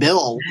stabbing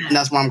Bill, and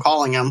that's what I'm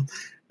calling him.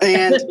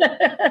 And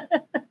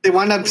they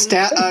wind up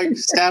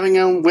stabbing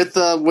him with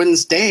a wooden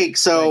stake.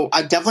 So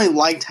I definitely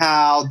liked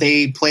how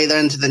they play that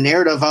into the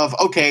narrative of,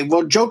 okay,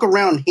 we'll joke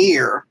around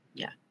here.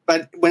 Yeah.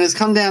 But when it's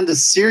come down to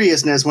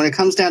seriousness, when it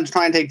comes down to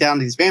trying to take down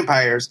these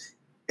vampires,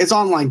 it's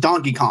on like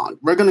Donkey Kong.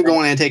 We're going to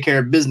go in and take care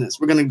of business.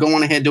 We're going to go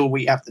on ahead and do what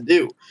we have to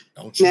do.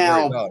 Don't you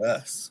worry about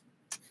us.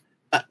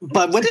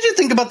 But what did you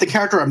think about the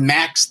character of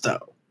Max,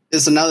 though,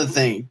 is another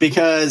thing.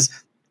 Because,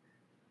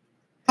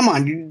 come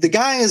on, the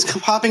guy is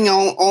popping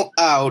all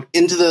out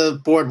into the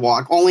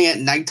boardwalk only at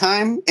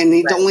nighttime, and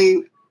he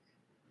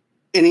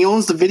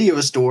owns the video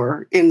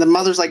store, and the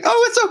mother's like,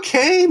 oh, it's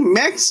okay.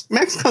 Max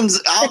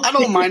comes out. I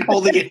don't mind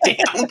holding it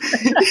down.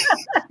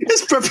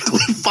 It's perfectly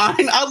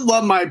fine. I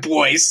love my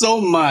boy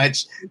so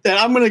much that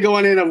I'm going to go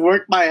in and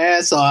work my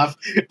ass off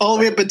all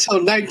the way up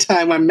until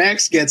nighttime when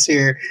Max gets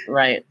here.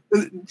 Right.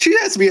 She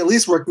has to be at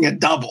least working a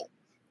double.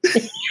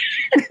 I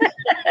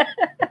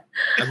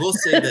will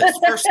say this.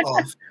 First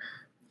off,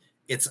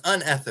 it's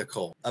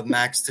unethical of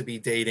Max to be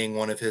dating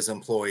one of his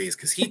employees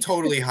because he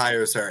totally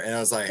hires her. And I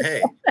was like,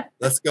 hey,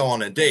 let's go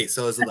on a date.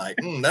 So it's like,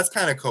 that's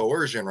kind of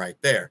coercion right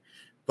there.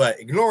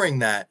 But ignoring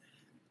that,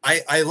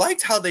 I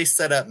liked how they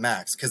set up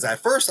Max because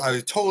at first I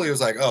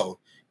was like, oh,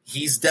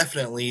 he's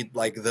definitely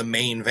like the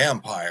main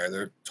vampire.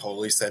 They're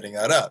totally setting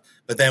that up.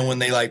 But then when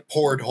they like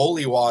poured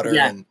holy water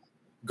and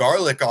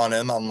garlic on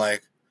him, I'm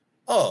like,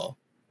 oh,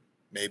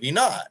 maybe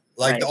not.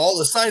 Like all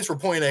the signs were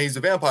pointing at he's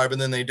a vampire, but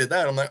then they did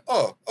that. I'm like,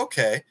 oh,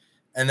 okay.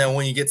 And then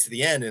when you get to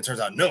the end, it turns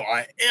out, no,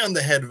 I am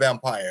the head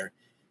vampire.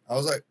 I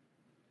was like,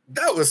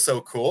 that was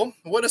so cool.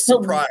 What a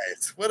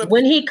surprise.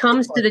 When he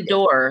comes to the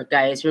door,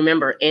 guys,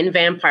 remember, in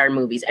vampire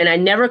movies, and I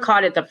never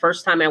caught it the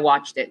first time I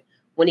watched it.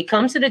 When he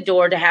comes to the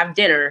door to have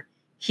dinner,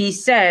 he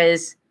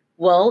says,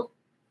 well,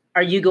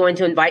 are you going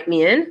to invite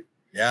me in?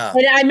 Yeah.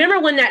 And I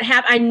remember when that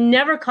happened, I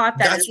never caught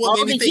that. That's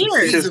what made me think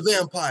he's a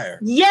vampire.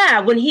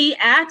 Yeah, when he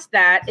asked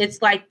that,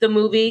 it's like the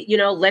movie,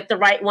 Let the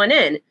Right One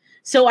In.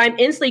 So I'm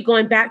instantly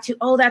going back to,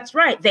 oh, that's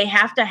right. They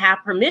have to have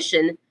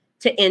permission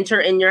to enter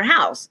in your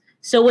house.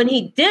 So when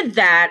he did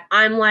that,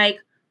 I'm like,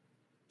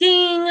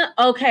 ding,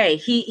 okay,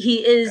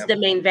 he is the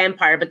main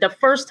vampire. But the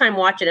first time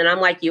watching it, I'm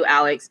like you,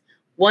 Alex,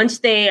 once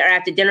they are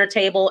at the dinner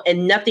table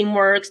and nothing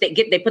works,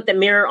 they put the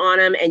mirror on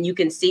him and you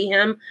can see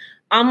him.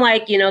 I'm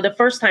like, the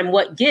first time,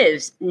 what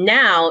gives?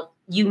 Now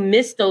you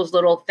miss those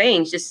little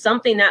things, just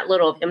something that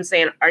little of him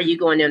saying, are you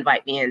going to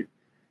invite me in?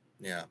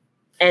 Yeah.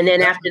 And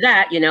then after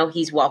that,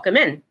 he's welcome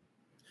in.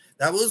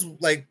 That was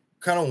like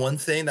kind of one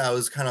thing that I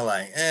was kind of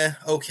like,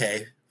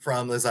 okay.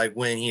 From is like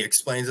when he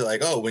explains it, like,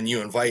 oh, when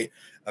you invite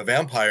a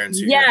vampire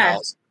into your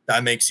house,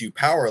 that makes you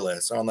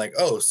powerless. And I'm like,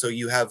 oh, so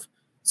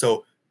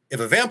if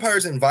a vampire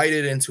is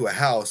invited into a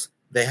house,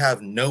 they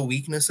have no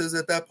weaknesses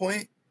at that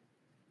point.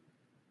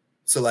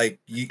 So like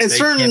they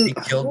can't be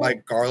killed by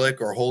garlic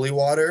or holy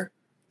water.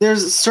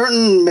 There's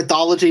certain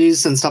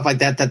mythologies and stuff like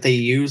that they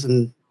use,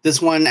 and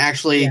this one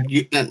actually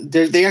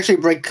they actually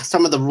break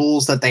some of the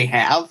rules that they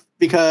have,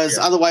 because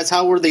otherwise,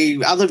 how were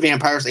the other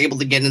vampires able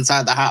to get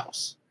inside the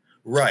house?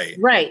 Right.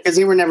 Because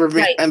they were never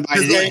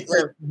invited in.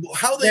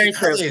 How they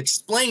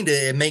explained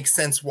it, it makes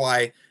sense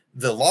why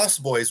the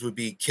Lost Boys would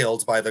be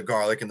killed by the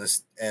garlic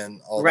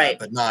and all that,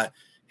 but not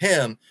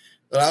him.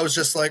 But I was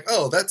just like,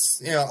 oh,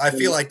 that's, I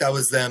feel like that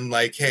was them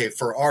like, hey,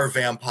 for our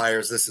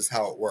vampires, this is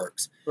how it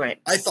works. Right.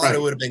 I thought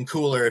it would have been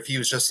cooler if he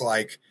was just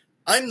like,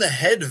 I'm the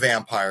head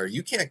vampire.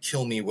 You can't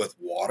kill me with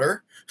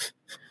water.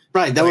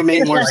 Right. That would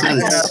make more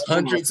sense. I have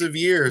hundreds of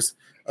years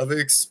of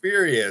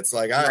experience.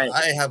 Like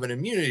I have an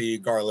immunity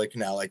to garlic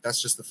now. Like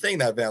that's just the thing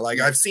that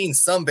I've seen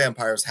some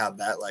vampires have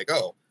that. Like,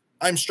 oh,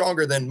 I'm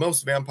stronger than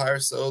most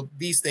vampires, so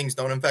these things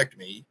don't affect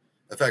me.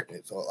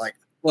 So like,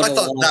 I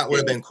thought that would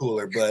have been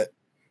cooler, but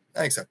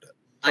I accept it.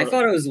 I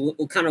thought it was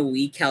kind of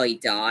weak how he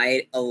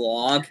died. A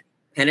log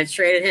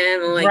penetrated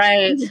him. I'm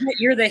like,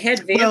 you're the head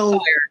vampire,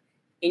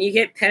 and you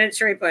get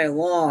penetrated by a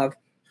log.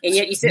 And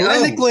yet you say,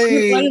 I'm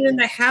invited in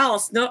the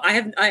house. No,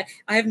 I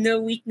have no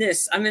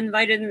weakness. I'm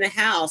invited in the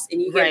house,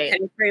 and you get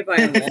penetrated by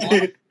a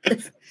log.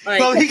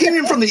 Well, he came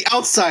in from the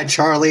outside,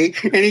 Charlie,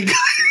 and he.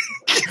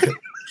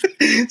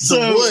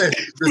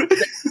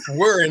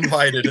 We're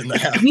invited in the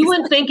house. You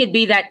wouldn't think it'd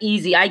be that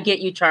easy. I get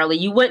you, Charlie.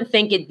 You wouldn't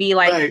think it'd be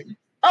like,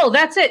 oh,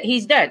 that's it.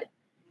 He's dead.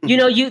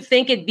 You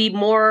think it'd be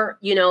more,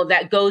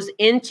 that goes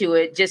into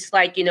it, just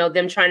like,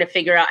 them trying to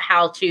figure out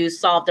how to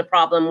solve the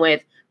problem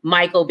with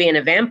Michael being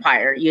a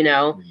vampire,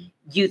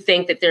 you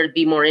think that there'd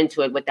be more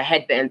into it with the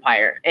head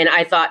vampire. And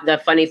I thought the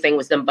funny thing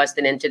was them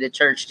busting into the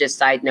church, just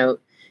side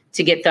note,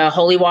 to get the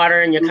holy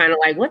water. And you're kind of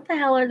like, what the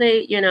hell are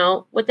they,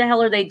 what the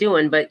hell are they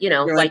doing? But,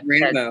 like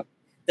Rambo.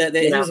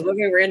 He was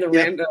looking around the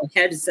Rambo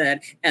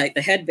headset, like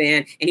the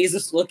headband, and he's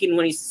just looking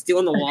when he's still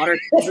in the water.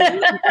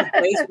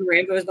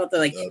 Rambo is about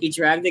to, he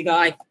dragged the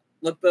guy,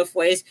 looked both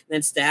ways, and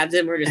then stabbed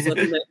him, or just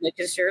looking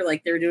making sure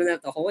like they were doing that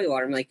with the holy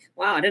water. I'm like,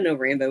 wow, I didn't know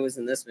Rambo was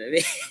in this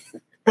movie.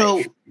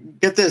 Well,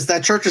 get this,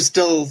 that church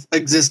still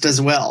exists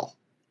as well.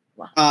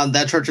 Wow.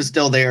 That church is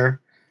still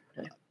there,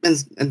 and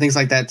things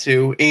like that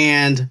too.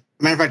 And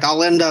matter of fact,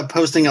 I'll end up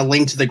posting a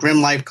link to the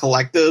Grim Life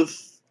Collective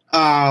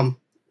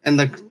in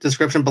the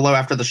description below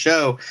after the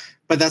show.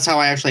 But that's how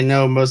I actually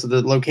know most of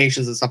the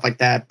locations and stuff like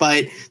that.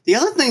 But the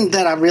other thing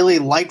that I really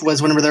liked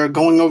was whenever they were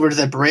going over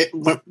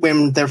to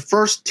when they're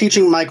first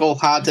teaching Michael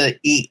how to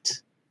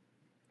eat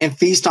and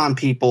feast on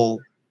people.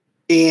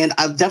 And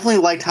I definitely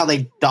liked how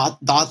they got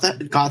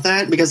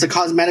that, because the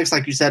cosmetics,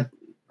 like you said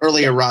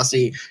earlier,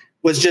 Rossi,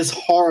 was just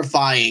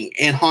horrifying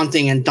and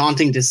haunting and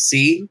daunting to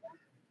see,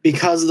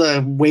 because of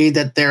the way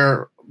that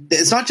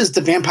it's not just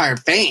the vampire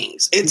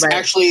fangs. It's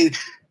actually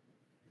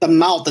the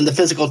mouth and the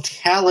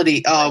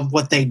physicality of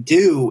what they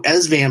do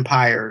as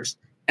vampires.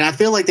 And I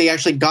feel like they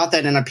actually got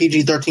that in a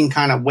PG-13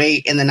 kind of way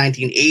in the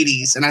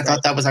 1980s. And I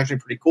thought that was actually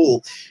pretty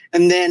cool.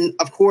 And then,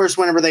 of course,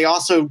 whenever they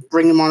also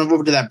bring them on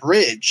over to that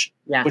bridge,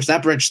 which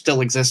that bridge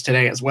still exists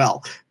today as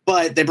well.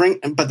 But they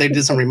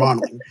did some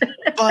remodeling.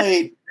 But,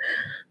 they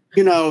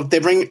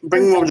bring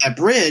them over to that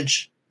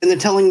bridge, and they're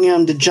telling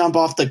him to jump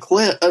off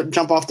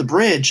the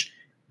bridge.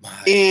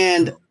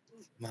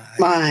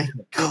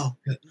 Michael.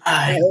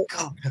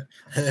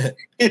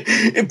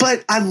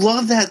 But I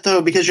love that,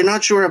 though, because you're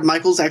not sure if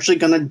Michael's actually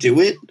going to do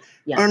it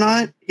or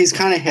not. He's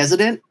kind of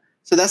hesitant.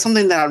 So that's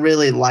something that I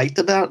really liked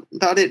about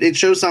it. It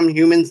shows some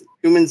human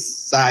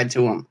side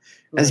to him.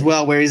 as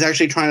well, where he's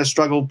actually trying to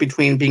struggle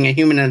between being a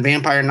human and a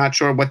vampire, not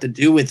sure what to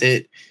do with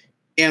it.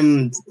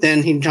 And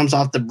then he jumps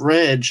off the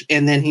bridge,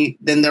 and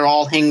then they're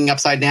all hanging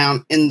upside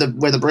down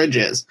where the bridge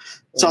is.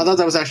 So I thought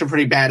that was actually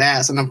pretty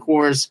badass. And of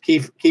course,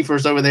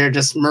 Kiefer's over there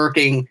just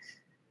smirking,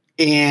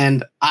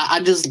 and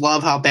I just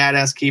love how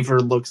badass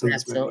Kiefer looks in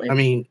this movie. I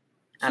mean,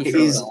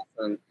 he's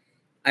awesome.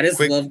 I just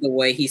love the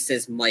way he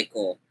says,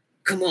 "Michael,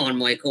 come on,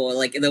 Michael!"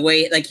 Like the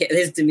way, like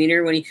his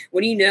demeanor when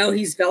you know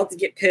he's about to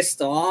get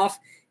pissed off.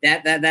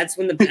 That's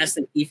when the best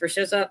in Kiefer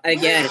shows up.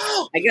 Again,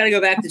 I got to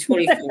go back to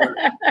 24.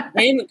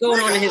 Him going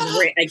on in his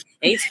like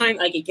anytime,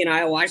 like again,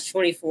 I watched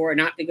 24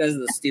 not because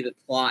of the stupid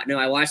plot. No,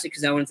 I watched it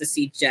because I wanted to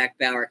see Jack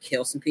Bauer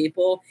kill some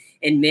people.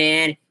 And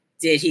man,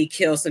 did he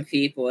kill some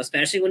people?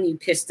 Especially when he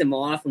pissed him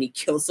off, when he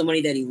killed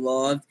somebody that he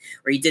loved,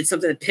 or he did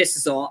something that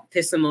piss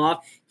him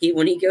off.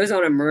 When he goes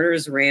on a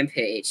murderous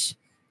rampage,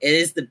 it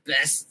is the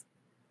best.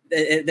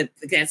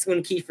 That's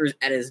when Kiefer's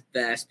at his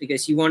best,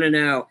 because you want to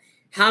know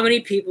how many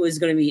people he's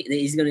going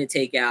to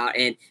take out.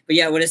 But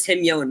yeah, when it's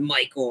him yelling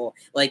Michael,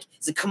 like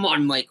it's like, come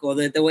on, Michael.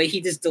 The way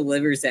he just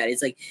delivers that,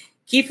 it's like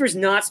Kiefer's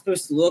not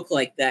supposed to look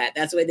like that.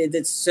 That's why they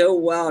did so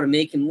well to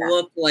make him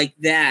look like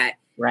that.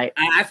 Right.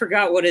 I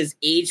forgot what his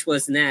age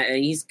was in that,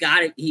 and he's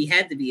got it. He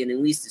had to be in at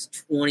least his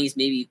 20s,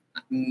 maybe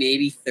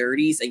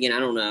 30s. Again, I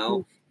don't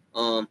know.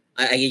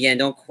 Again,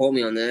 don't quote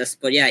me on this,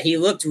 but yeah, he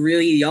looked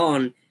really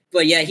young.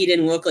 But yeah, he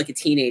didn't look like a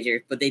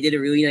teenager. But they did a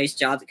really nice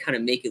job to kind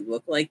of make it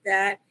look like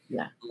that.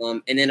 Yeah.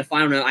 And then the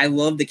final note, I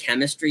love the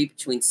chemistry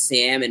between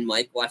Sam and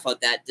Michael. I thought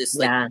that there's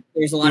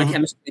a lot of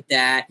chemistry with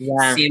that.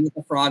 Yeah. Sam with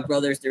the Frog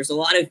Brothers. There's a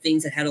lot of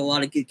things that had a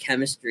lot of good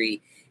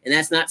chemistry. And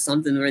that's not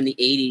something we're in the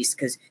 80s,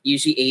 because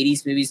usually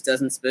 80s movies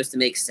doesn't supposed to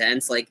make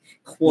sense, like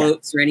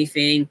quotes or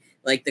anything.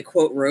 Like the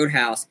quote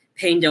Roadhouse,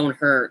 pain don't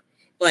hurt.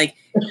 Like,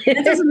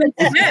 that doesn't make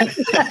sense.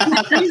 You do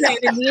that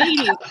in the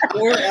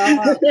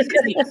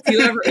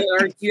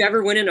 80s. Do you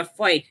ever win in a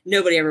fight?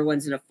 Nobody ever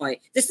wins in a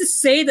fight. Just to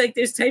say, like,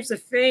 there's types of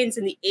fans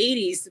in the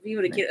 80s to be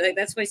able to get, like,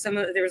 that's why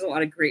there was a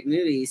lot of great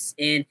movies.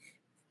 And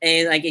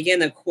like, again,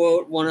 the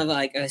quote, one of,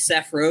 like,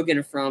 Seth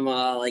Rogen from,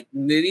 like,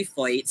 movie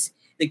fights,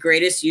 the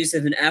greatest use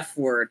of an F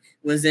word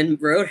was in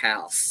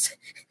Roadhouse.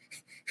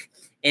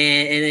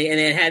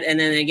 and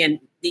then again,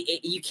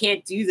 you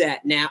can't do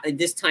that now in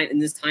this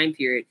time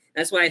period.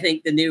 That's why I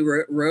think the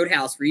new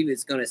Roadhouse reboot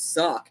is going to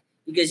suck,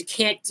 because you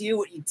can't do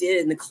what you did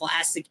in the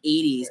classic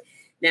 80s.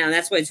 Now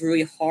that's why it's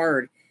really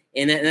hard.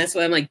 And that's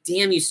why I'm like,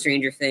 damn you,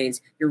 Stranger Things.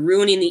 You're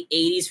ruining the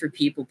 80s for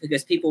people,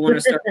 because people want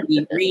to start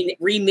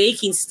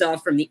remaking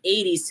stuff from the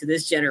 80s to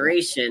this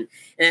generation.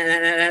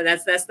 And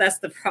that's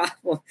the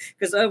problem.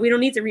 Because we don't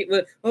need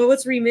to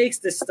let's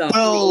remake this stuff.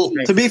 Well,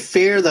 to be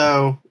fair,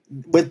 though,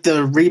 with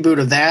the reboot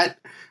of that,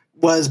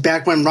 was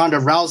back when Ronda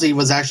Rousey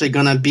was actually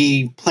going to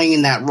be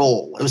playing that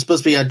role. It was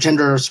supposed to be a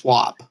gender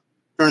swap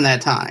during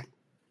that time.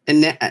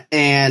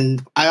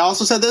 And I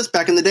also said this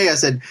back in the day. I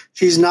said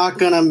she's not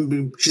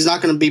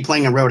gonna be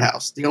playing a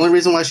Roadhouse. The only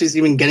reason why she's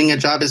even getting a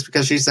job is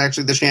because she's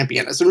actually the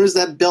champion. As soon as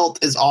that belt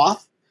is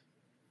off,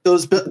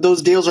 those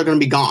deals are going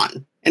to be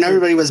gone. And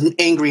everybody was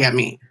angry at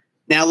me.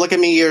 Now look at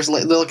me years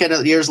later. Look at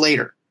it years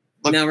later.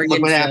 Look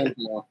what happened.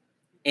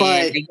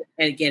 And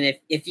again,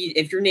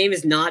 if your name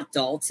is not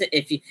Dalton,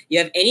 if you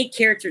have any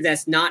character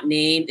that's not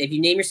named, if you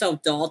name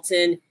yourself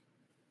Dalton,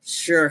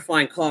 sure,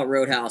 fine, call it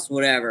Roadhouse,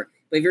 whatever.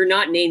 But if you're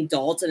not named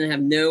Dalton and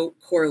have no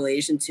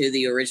correlation to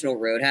the original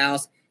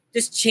Roadhouse,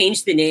 just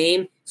change the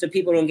name so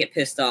people don't get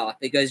pissed off,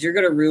 because you're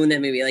going to ruin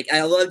that movie. Like,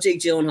 I love Jake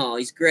Gyllenhaal;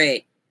 he's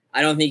great.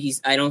 I don't think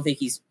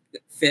he's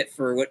fit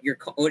for what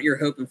you're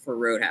hoping for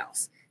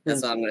Roadhouse.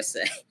 That's all I'm going to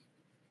say.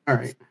 All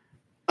right.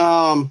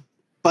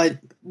 But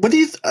what do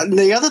you?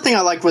 The other thing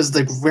I like was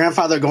the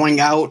grandfather going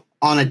out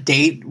on a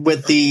date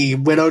with the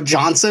widow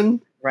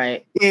Johnson.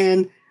 Right.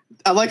 And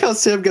I like how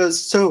Sam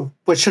goes, so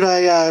what should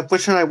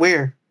I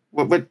wear?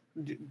 What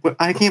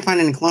I can't find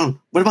any cologne.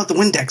 What about the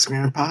Windex,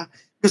 Grandpa?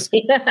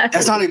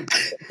 That's not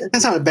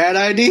a bad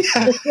idea.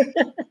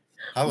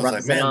 I was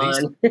like,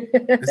 man,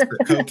 this the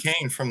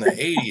cocaine from the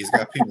 80s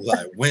got people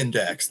like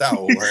Windex. That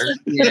will work.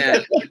 Yeah.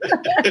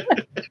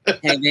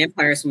 Hey,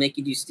 vampires will make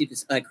you do stupid,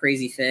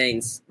 crazy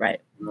things.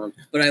 Right.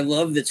 But I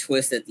love the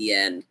twist at the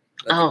end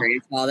of the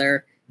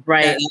grandfather.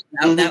 Right.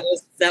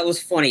 That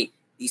was funny.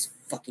 These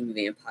fucking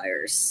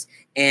vampires.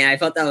 And I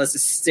thought that was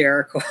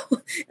hysterical.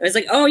 I was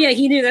like, "Oh yeah,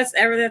 he knew that's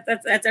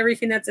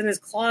everything that's in his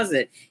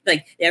closet."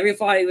 Like he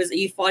thought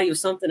he was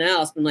something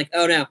else. But I'm like,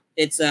 "Oh no,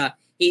 it's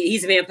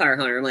he's a vampire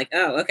hunter." I'm like,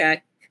 "Oh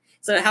okay."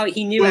 So how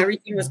he knew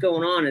everything was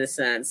going on in a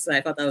sense.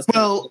 I thought that was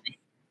funny.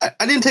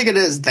 I didn't take it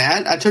as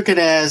that. I took it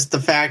as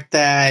the fact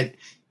that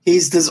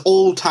he's this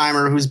old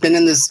timer who's been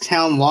in this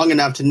town long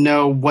enough to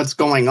know what's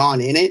going on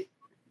in it,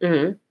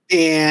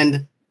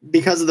 and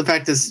because of the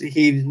fact that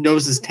he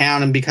knows his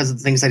town and because of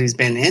the things that he's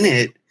been in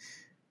it.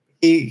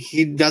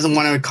 He doesn't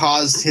want to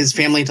cause his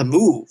family to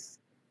move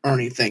or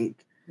anything,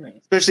 right.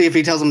 Especially if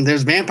he tells them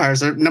there's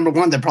vampires. Number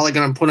one, they're probably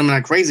going to put him in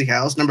a crazy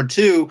house. Number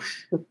two,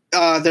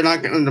 they're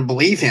not going to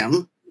believe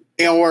him.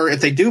 or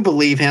if they do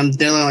believe him,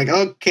 they're like,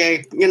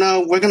 okay,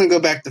 we're going to go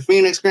back to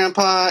Phoenix,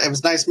 Grandpa. It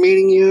was nice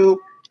meeting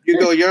you. You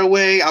go your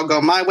way, I'll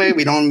go my way.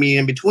 We don't meet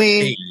in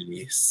between.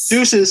 Peace.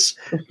 Deuces.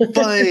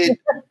 But,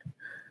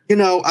 I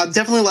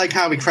definitely like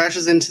how he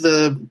crashes into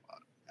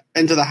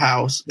the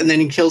house, and then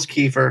he kills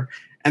Kiefer.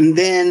 And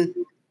then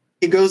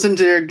he goes in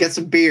there, gets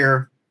a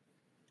beer,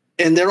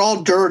 and they're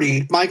all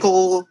dirty.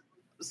 Michael,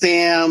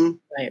 Sam,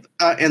 right.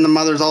 And the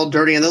mother's all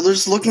dirty, and they're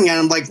just looking at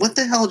him like, what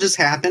the hell just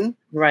happened?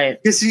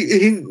 Right. Because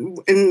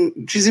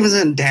and she's even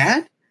saying,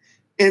 Dad?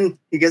 And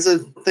he gets a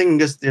thing and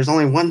goes, there's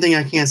only one thing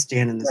I can't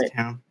stand in this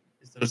town.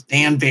 It's those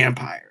damn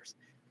vampires.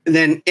 And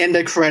then end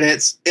of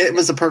credits. It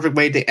was a perfect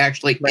way to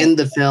actually end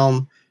the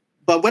film.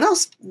 But what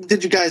else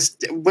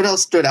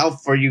stood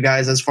out for you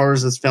guys as far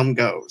as this film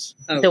goes?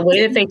 The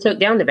way that they took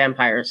down the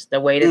vampires, the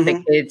way that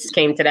the kids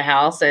came to the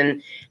house,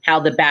 and how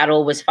the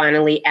battle was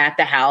finally at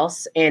the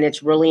house, and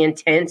it's really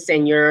intense,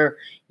 and you're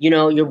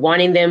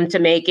wanting them to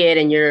make it,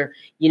 and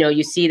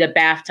you see the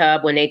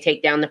bathtub when they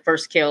take down the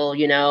first kill,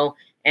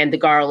 and the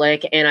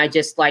garlic, and I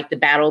just like the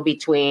battle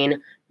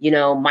between,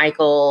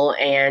 Michael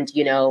and,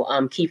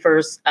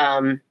 Kiefer's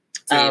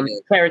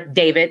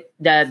David,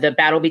 the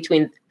battle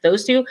between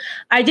those two.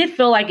 I did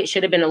feel like it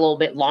should have been a little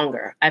bit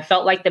longer. I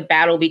felt like the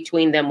battle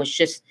between them was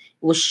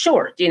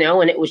short,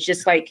 and it was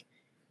just like,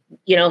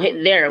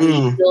 there we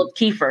killed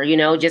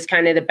Kiefer, just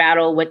kind of the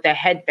battle with the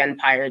head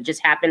vampire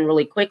just happened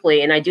really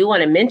quickly. And I do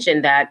want to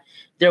mention that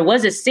there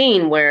was a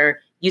scene where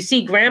you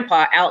see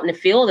Grandpa out in the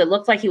field. It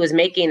looked like he was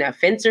making a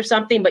fence or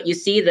something, but you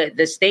see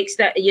the stakes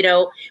that,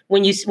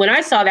 when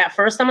I saw that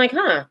first, I'm like,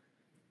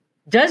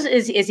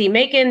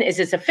 is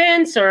this a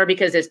fence, or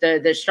because it's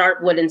the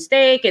sharp wooden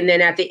stake? And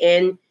then at the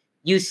end,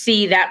 you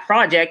see that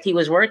project he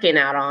was working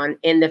out on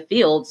in the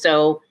field.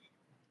 So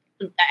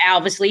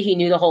obviously he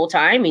knew the whole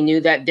time. He knew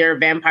that there are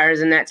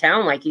vampires in that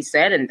town, like he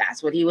said, and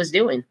that's what he was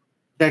doing.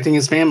 Protecting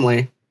his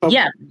family.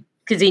 Yeah,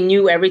 because he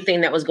knew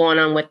everything that was going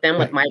on with them,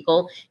 with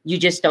Michael. You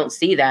just don't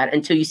see that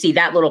until you see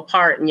that little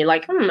part, and you're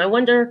like, I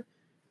wonder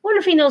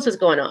if he knows what's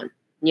going on,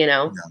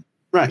 Yeah.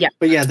 Right. Yeah.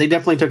 But they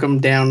definitely took him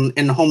down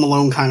in Home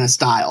Alone kind of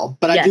style.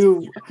 But I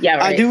do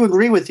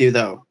agree with you,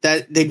 though,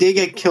 that they did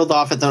get killed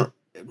off at the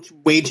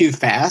way too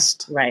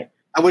fast. Right.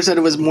 I wish that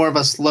it was more of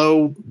a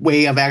slow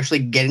way of actually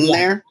getting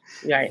there.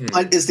 Right.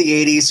 But it's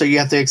the 80s, so you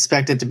have to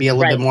expect it to be a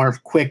little bit more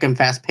quick and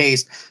fast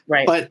paced.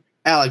 Right. But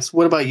Alex,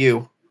 what about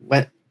you?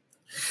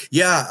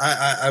 Yeah,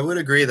 I would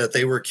agree that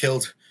they were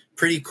killed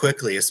pretty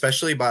quickly,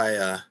 especially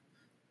by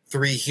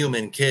 3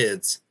 human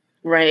kids.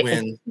 Right.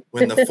 When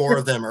the 4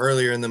 of them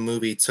earlier in the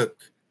movie took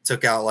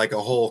out like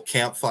a whole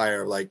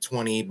campfire of like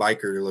 20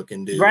 biker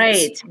looking dudes.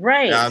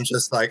 Right. And I'm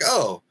just like,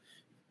 it'll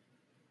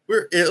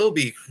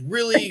be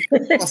really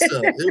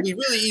awesome. It'll be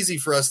really easy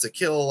for us to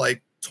kill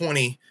like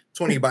 20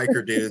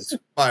 biker dudes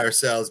by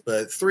ourselves,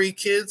 but 3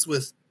 kids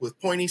with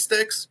pointy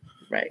sticks.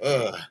 Right.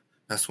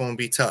 That's won't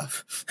be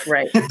tough.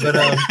 Right. But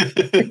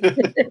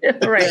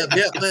right.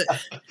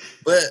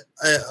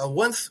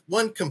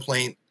 One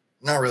complaint,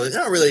 not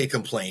really a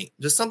complaint,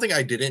 just something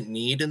I didn't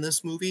need in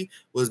this movie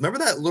was, remember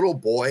that little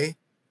boy?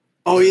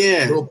 Oh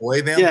yeah. Little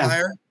boy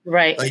vampire? Yeah.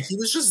 Right. Like he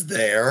was just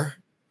there.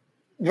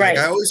 Right.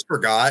 Like I always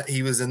forgot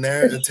he was in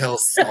there until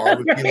Star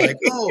would be like,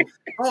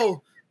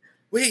 oh,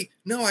 wait,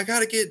 no, I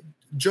gotta get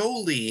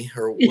Jolie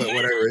or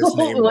whatever his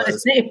name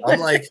was.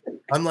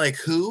 I'm like,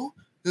 who?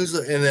 And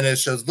then it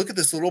shows, look at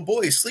this little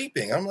boy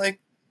sleeping. I'm like,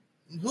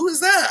 who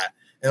is that?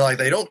 And like,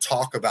 they don't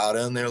talk about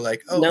him. They're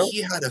like,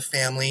 he had a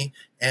family,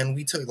 and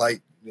we took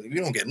we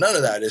don't get none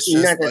of that. It's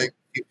just like,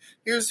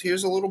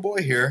 here's a little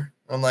boy here.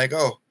 I'm like,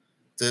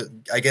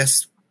 I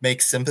guess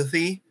make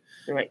sympathy.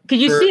 Right.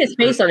 Because you see his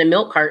face on a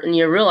milk carton,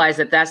 you realize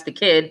that that's the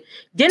kid.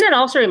 Didn't it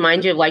also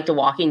remind you of like The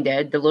Walking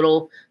Dead, the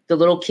little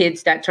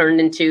kids that turned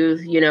into,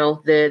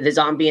 the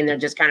zombie, and they're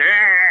just kind of,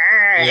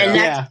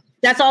 and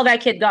that's all that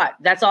kid got.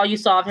 That's all you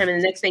saw of him.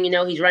 And the next thing you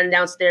know, he's running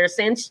downstairs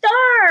saying,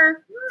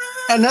 Star.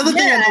 Another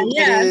thing I don't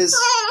get is,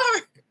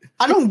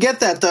 I don't get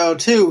that though,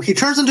 too. He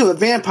turns into a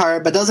vampire,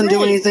 but doesn't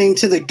do anything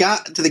to the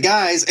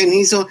guys. And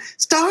he's so,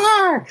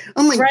 Star.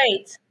 I'm like,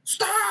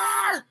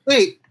 Star.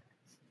 Wait.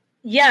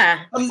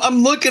 Yeah.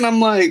 I'm looking, I'm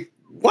like,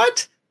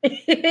 what?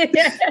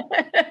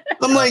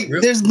 I'm like,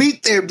 there's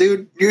meat there,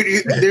 dude.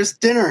 There's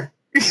dinner.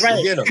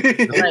 Right. Get him.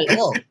 Right.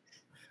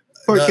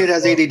 Poor kid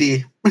has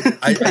ADD.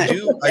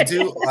 I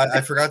do.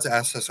 I forgot to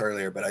ask this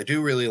earlier, but I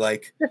do really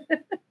like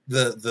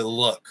the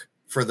look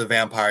for the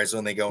vampires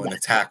when they go in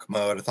attack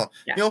mode. I thought,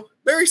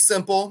 very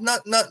simple,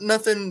 not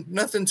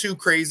nothing too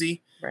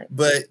crazy,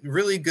 but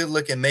really good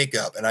looking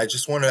makeup. And I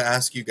just wanted to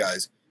ask you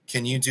guys,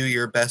 can you do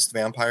your best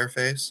vampire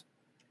face?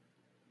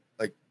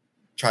 Like,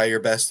 try your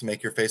best to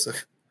make your face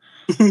look.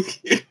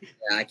 Yeah,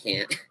 I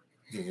can't.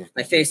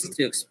 My face is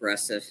too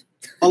expressive.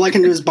 All I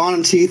can do is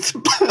bottom teeth.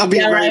 I'll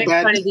be right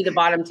back. Trying to do the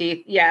bottom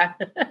teeth. Yeah.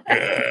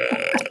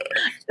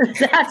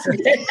 That's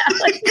good.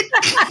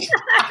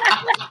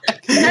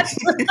 That's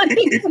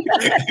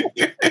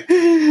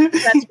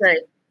great.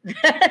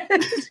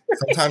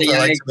 Sometimes I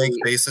like to make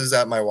faces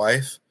at my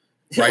wife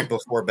right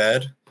before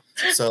bed.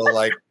 So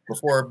like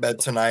before bed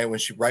tonight,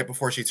 right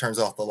before she turns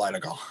off the light, I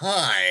go,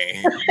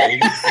 "Hi,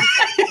 baby."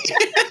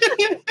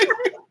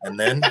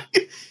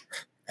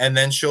 and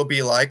then she'll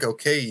be like,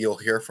 "Okay, you'll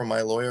hear from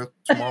my lawyer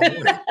tomorrow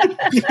morning."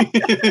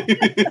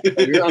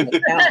 You're on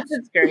the couch.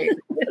 That's great.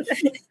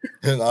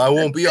 And I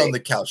won't be on the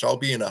couch. I'll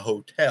be in a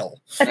hotel.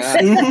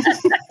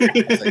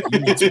 It's like, you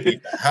need to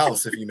leave the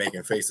house if you're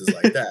making faces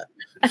like that.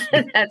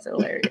 That's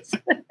hilarious.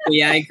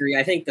 Yeah, I agree.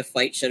 I think the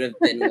fight should have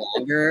been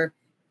longer,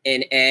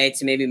 and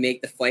to maybe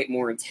make the fight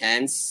more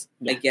intense.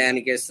 Yeah. Again,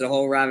 it goes to the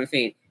whole Robin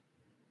thing.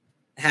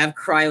 Have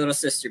 "Cry Little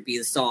Sister" be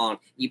the song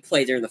you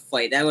play during the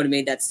fight. That would have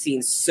made that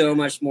scene so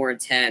much more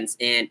intense.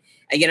 And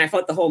again, I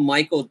thought the whole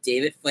Michael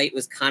David fight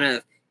was kind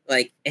of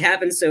like, it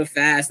happened so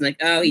fast, and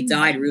like, oh, he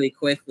died really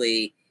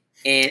quickly.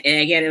 And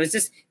again, it was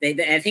just,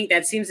 I think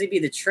that seems to be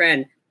the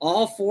trend.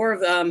 All four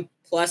of them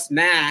plus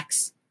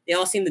Max, they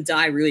all seem to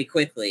die really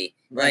quickly.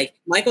 Right.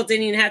 Like Michael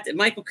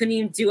couldn't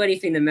even do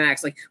anything to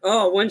Max. Like,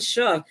 oh, one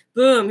shove,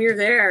 boom, you're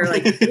there.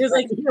 Like he was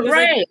like,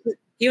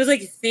 he was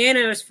like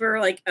Thanos for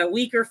like a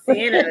weaker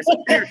Thanos.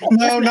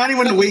 No, not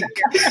even a week.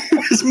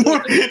 It's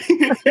more.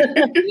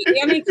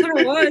 I mean, kind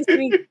of was. I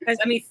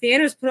mean,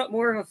 Thanos put up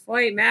more of a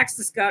fight. Max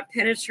just got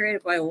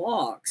penetrated by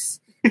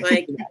logs.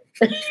 Like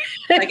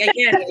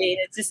again, I mean,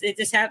 it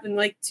just happened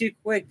like too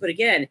quick. But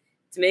again,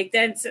 to make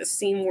that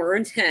seem more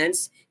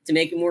intense, to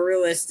make it more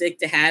realistic,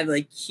 to have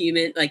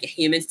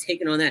humans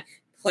taking on that,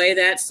 play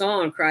that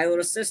song, "Cry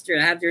Little Sister,"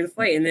 to have during the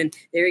fight, and then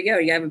there you go,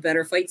 you have a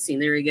better fight scene.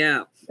 There you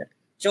go.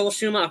 Joel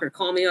Schumacher,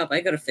 call me up. I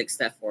gotta fix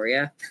that for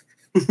you.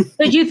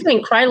 But you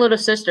think "Cry Little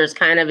Sister" is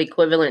kind of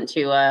equivalent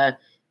to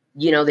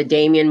the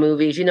Damien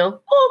movies, you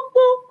know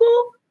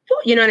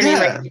what I mean?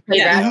 Like you play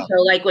that.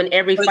 So like when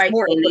every fight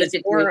scene makes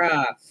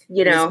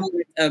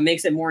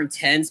it more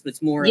intense, but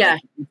it's more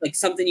like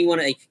something you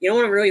want to. You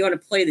don't want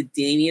to play the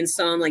Damien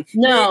song. Like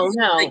you don't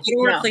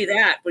want to play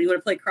that, but you want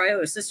to play "Cry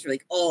Little Sister"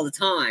 like all the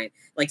time.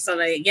 Like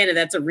something again,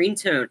 that's a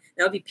ringtone.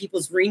 That would be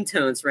people's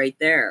ringtones right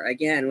there.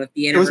 Again, with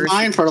the anniversary. It was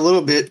mine for a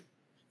little bit.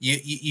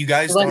 You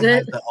guys don't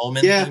have the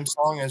Omen theme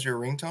song as your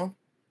ringtone?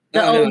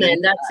 The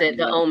Omen, that's it.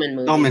 The Omen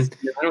movie. Omen.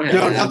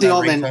 No, not the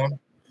Omen. Ringtone?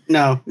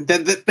 No,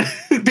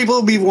 people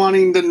will be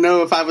wanting to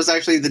know if I was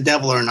actually the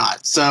devil or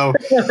not. So,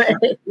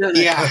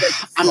 yeah,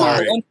 I'm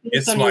sorry.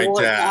 It's my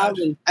dad.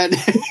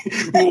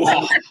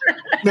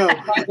 No,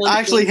 I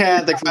actually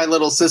had the "Cry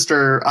Little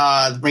Sister"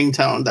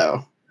 ringtone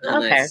though.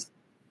 Okay. Nice.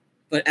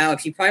 But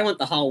Alex, you probably want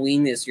the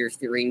Halloween this year for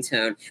the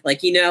ringtone.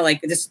 Like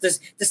just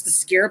to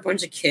scare a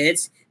bunch of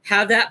kids.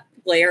 Have that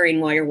blaring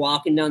while you're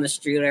walking down the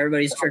street.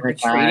 Everybody's trick or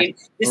treating.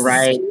 Just to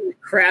scare the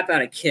crap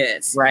out of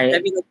kids. Right.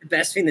 That'd be like the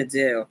best thing to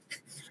do.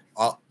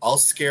 I'll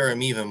scare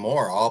him even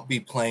more. I'll be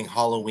playing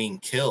Halloween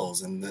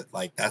Kills, and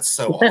that's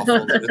so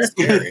awful that it's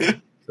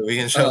scary. So we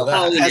can show that.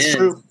 Halloween That's ends.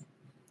 true.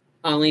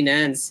 Halloween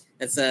ends.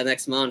 That's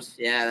next month.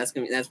 Yeah, that's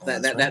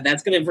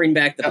gonna bring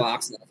back the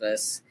box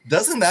office.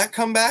 Doesn't that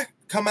come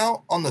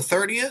out on the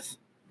 30th?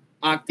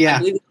 I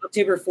believe it's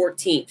October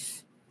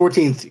 14th.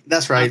 14th.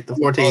 That's right. The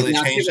 14th. Oh, they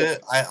changed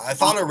it. I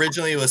thought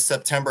originally it was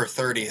September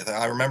 30th.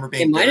 I remember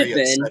being very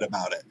upset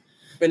about it.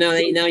 But now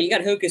you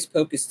got Hocus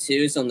Pocus 2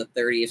 is on the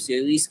 30th, so you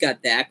at least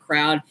got that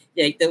crowd.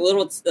 Like the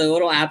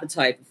little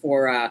appetite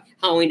before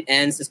Halloween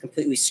ends just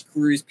completely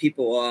screws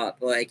people up.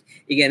 Like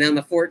again on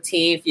the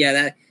 14th,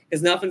 that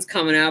because nothing's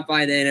coming out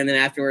by then, and then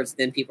afterwards,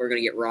 then people are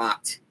gonna get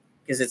rocked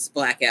because it's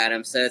Black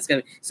Adam. So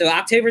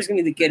October is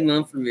gonna be the good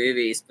month for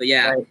movies. But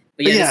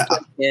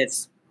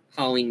it's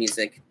Halloween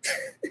music.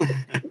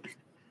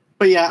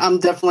 But yeah,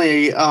 I'm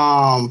definitely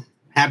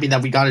happy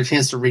that we got a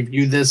chance to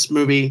review this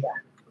movie.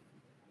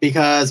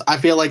 Because I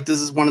feel like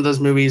this is one of those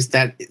movies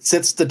that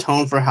sets the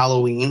tone for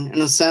Halloween in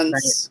a sense.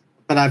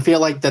 Right. But I feel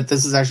like that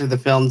this is actually the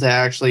film to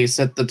actually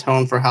set the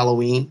tone for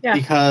Halloween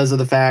because of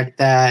the fact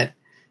that,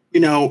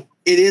 it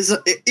is,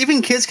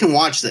 even kids can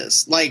watch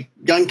this. Like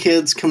young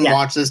kids can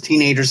watch this,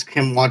 teenagers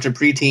can watch a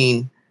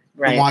preteen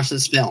and watch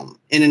this film.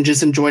 And then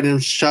just enjoy it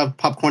and shove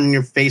popcorn in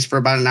your face for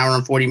about an hour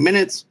and 40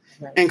 minutes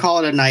and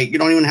call it a night. You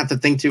don't even have to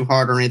think too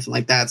hard or anything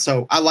like that.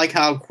 So I like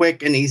how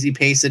quick and easy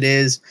pace it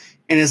is.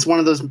 And it's one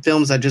of those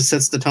films that just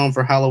sets the tone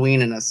for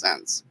Halloween in a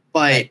sense.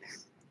 But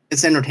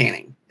it's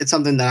entertaining. It's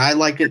something that I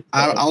like.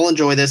 I'll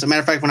enjoy this. As a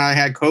matter of fact, when I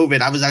had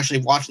COVID, I was actually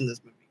watching this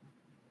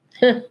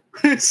movie.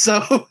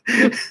 So,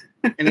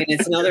 I mean,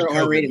 it's another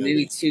R-rated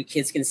movie, too.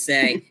 Kids can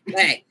say,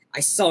 hey,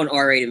 I saw an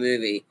R-rated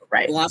movie.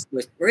 Right.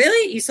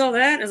 Really? You saw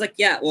that? I was like,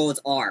 yeah, well,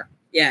 it's R.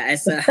 Yeah.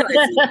 So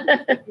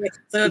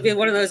it'd be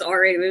one of those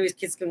R-rated movies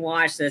kids can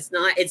watch. So it's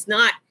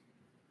not.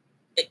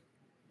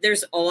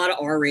 There's a lot of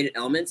R-rated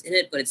elements in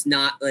it, but it's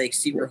not like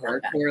super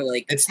hardcore.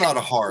 Like it's not a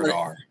hard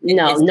R.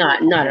 No,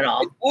 not at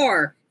all. It's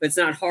R, but it's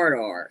not hard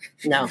R.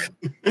 No,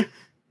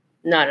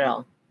 not at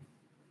all.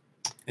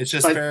 It's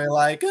just very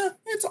like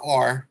it's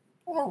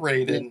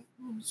R-rated.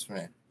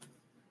 Right.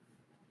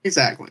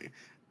 Exactly.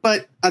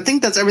 But I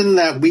think that's everything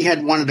that we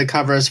had wanted to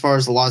cover as far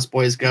as The Lost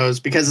Boys goes,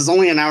 because it's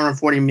only an hour and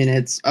 40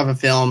 minutes of a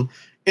film.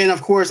 And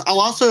of course,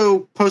 I'll also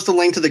post a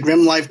link to the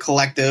Grim Life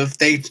Collective.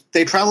 They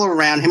travel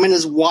around. Him and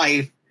his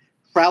wife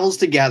travels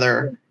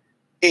together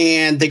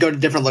and they go to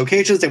different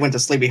locations. They went to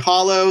Sleepy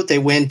Hollow. They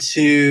went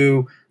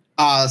to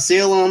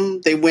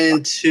Salem. They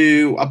went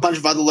to a bunch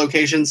of other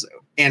locations,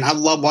 and I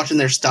love watching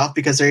their stuff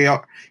because they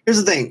are.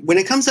 Here's the thing: when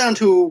it comes down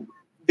to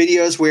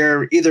videos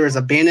where either it's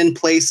abandoned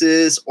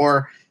places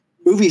or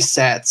movie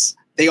sets,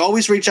 they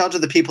always reach out to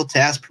the people to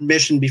ask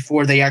permission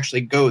before they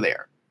actually go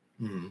there.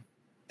 Mm-hmm.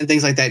 And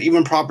things like that,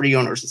 even property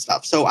owners and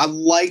stuff. So I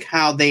like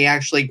how they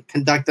actually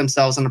conduct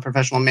themselves in a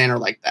professional manner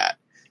like that.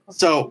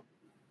 So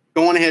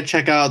go on ahead,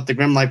 check out the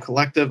Grim Life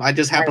Collective. I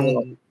just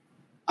happened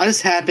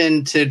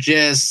to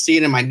just see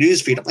it in my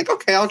newsfeed. I'm like,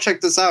 okay, I'll check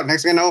this out.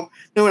 Next thing I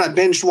know I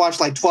binge watched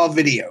like 12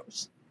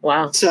 videos.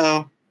 Wow.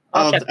 So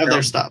of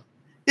their stuff.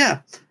 Yeah.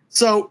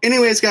 So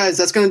anyways, guys,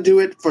 that's going to do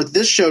it for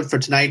this show for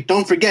tonight.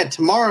 Don't forget,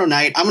 tomorrow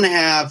night, I'm going to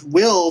have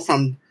Will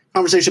from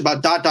Conversation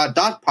About ...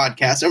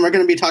 podcast, and we're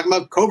going to be talking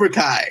about Cobra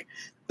Kai.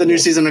 The new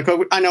season of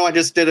Cobra. I know I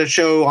just did a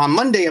show on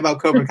Monday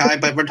about Cobra Kai,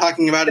 but we're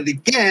talking about it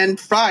again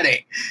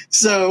Friday.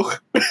 So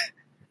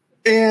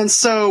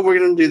we're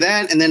going to do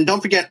that. And then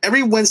don't forget,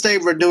 every Wednesday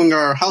we're doing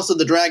our House of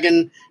the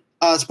Dragon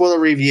spoiler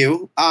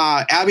review.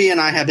 Abby and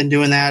I have been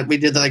doing that. We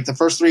did the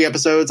first 3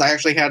 episodes. I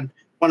actually had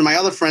one of my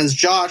other friends,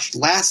 Josh,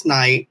 last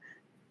night,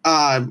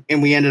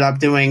 and we ended up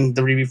doing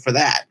the review for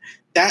that.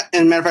 That,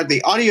 and matter of fact,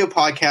 the audio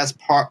podcast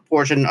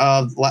portion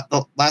of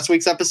last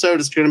week's episode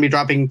is going to be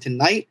dropping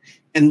tonight.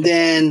 And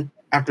then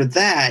after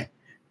that,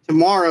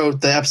 tomorrow,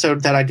 the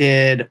episode that I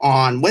did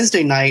on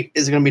Wednesday night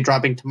is going to be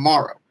dropping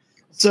tomorrow.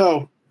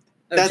 So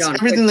that's John,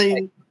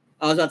 everything.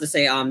 I was about to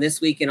say,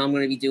 this weekend I'm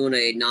going to be doing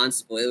a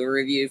non-spoiler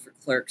review for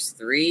Clerks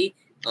 3.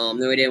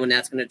 No idea when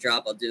that's going to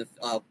drop. I'll do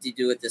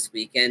it this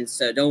weekend.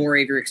 So don't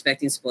worry if you're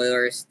expecting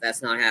spoilers.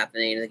 That's not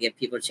happening. To give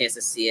people a chance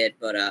to see it,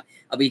 but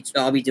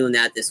I'll be doing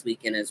that this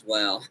weekend as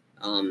well.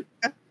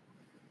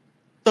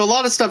 So a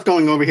lot of stuff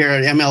going over here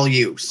at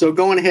MLU. So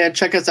go on ahead,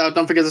 check us out.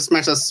 Don't forget to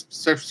smash that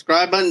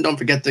subscribe button. Don't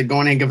forget to go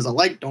on ahead and give us a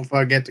like. Don't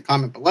forget to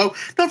comment below.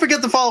 Don't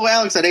forget to follow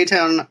Alex at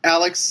A-Town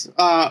Alex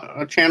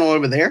channel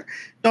over there.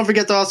 Don't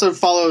forget to also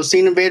follow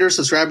Scene Invaders.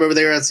 Subscribe over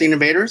there at Scene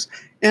Invaders.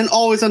 And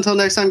always until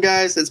next time,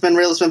 guys, it's been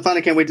real. It's been fun.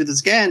 I can't wait to do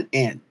this again.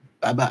 And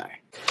bye-bye.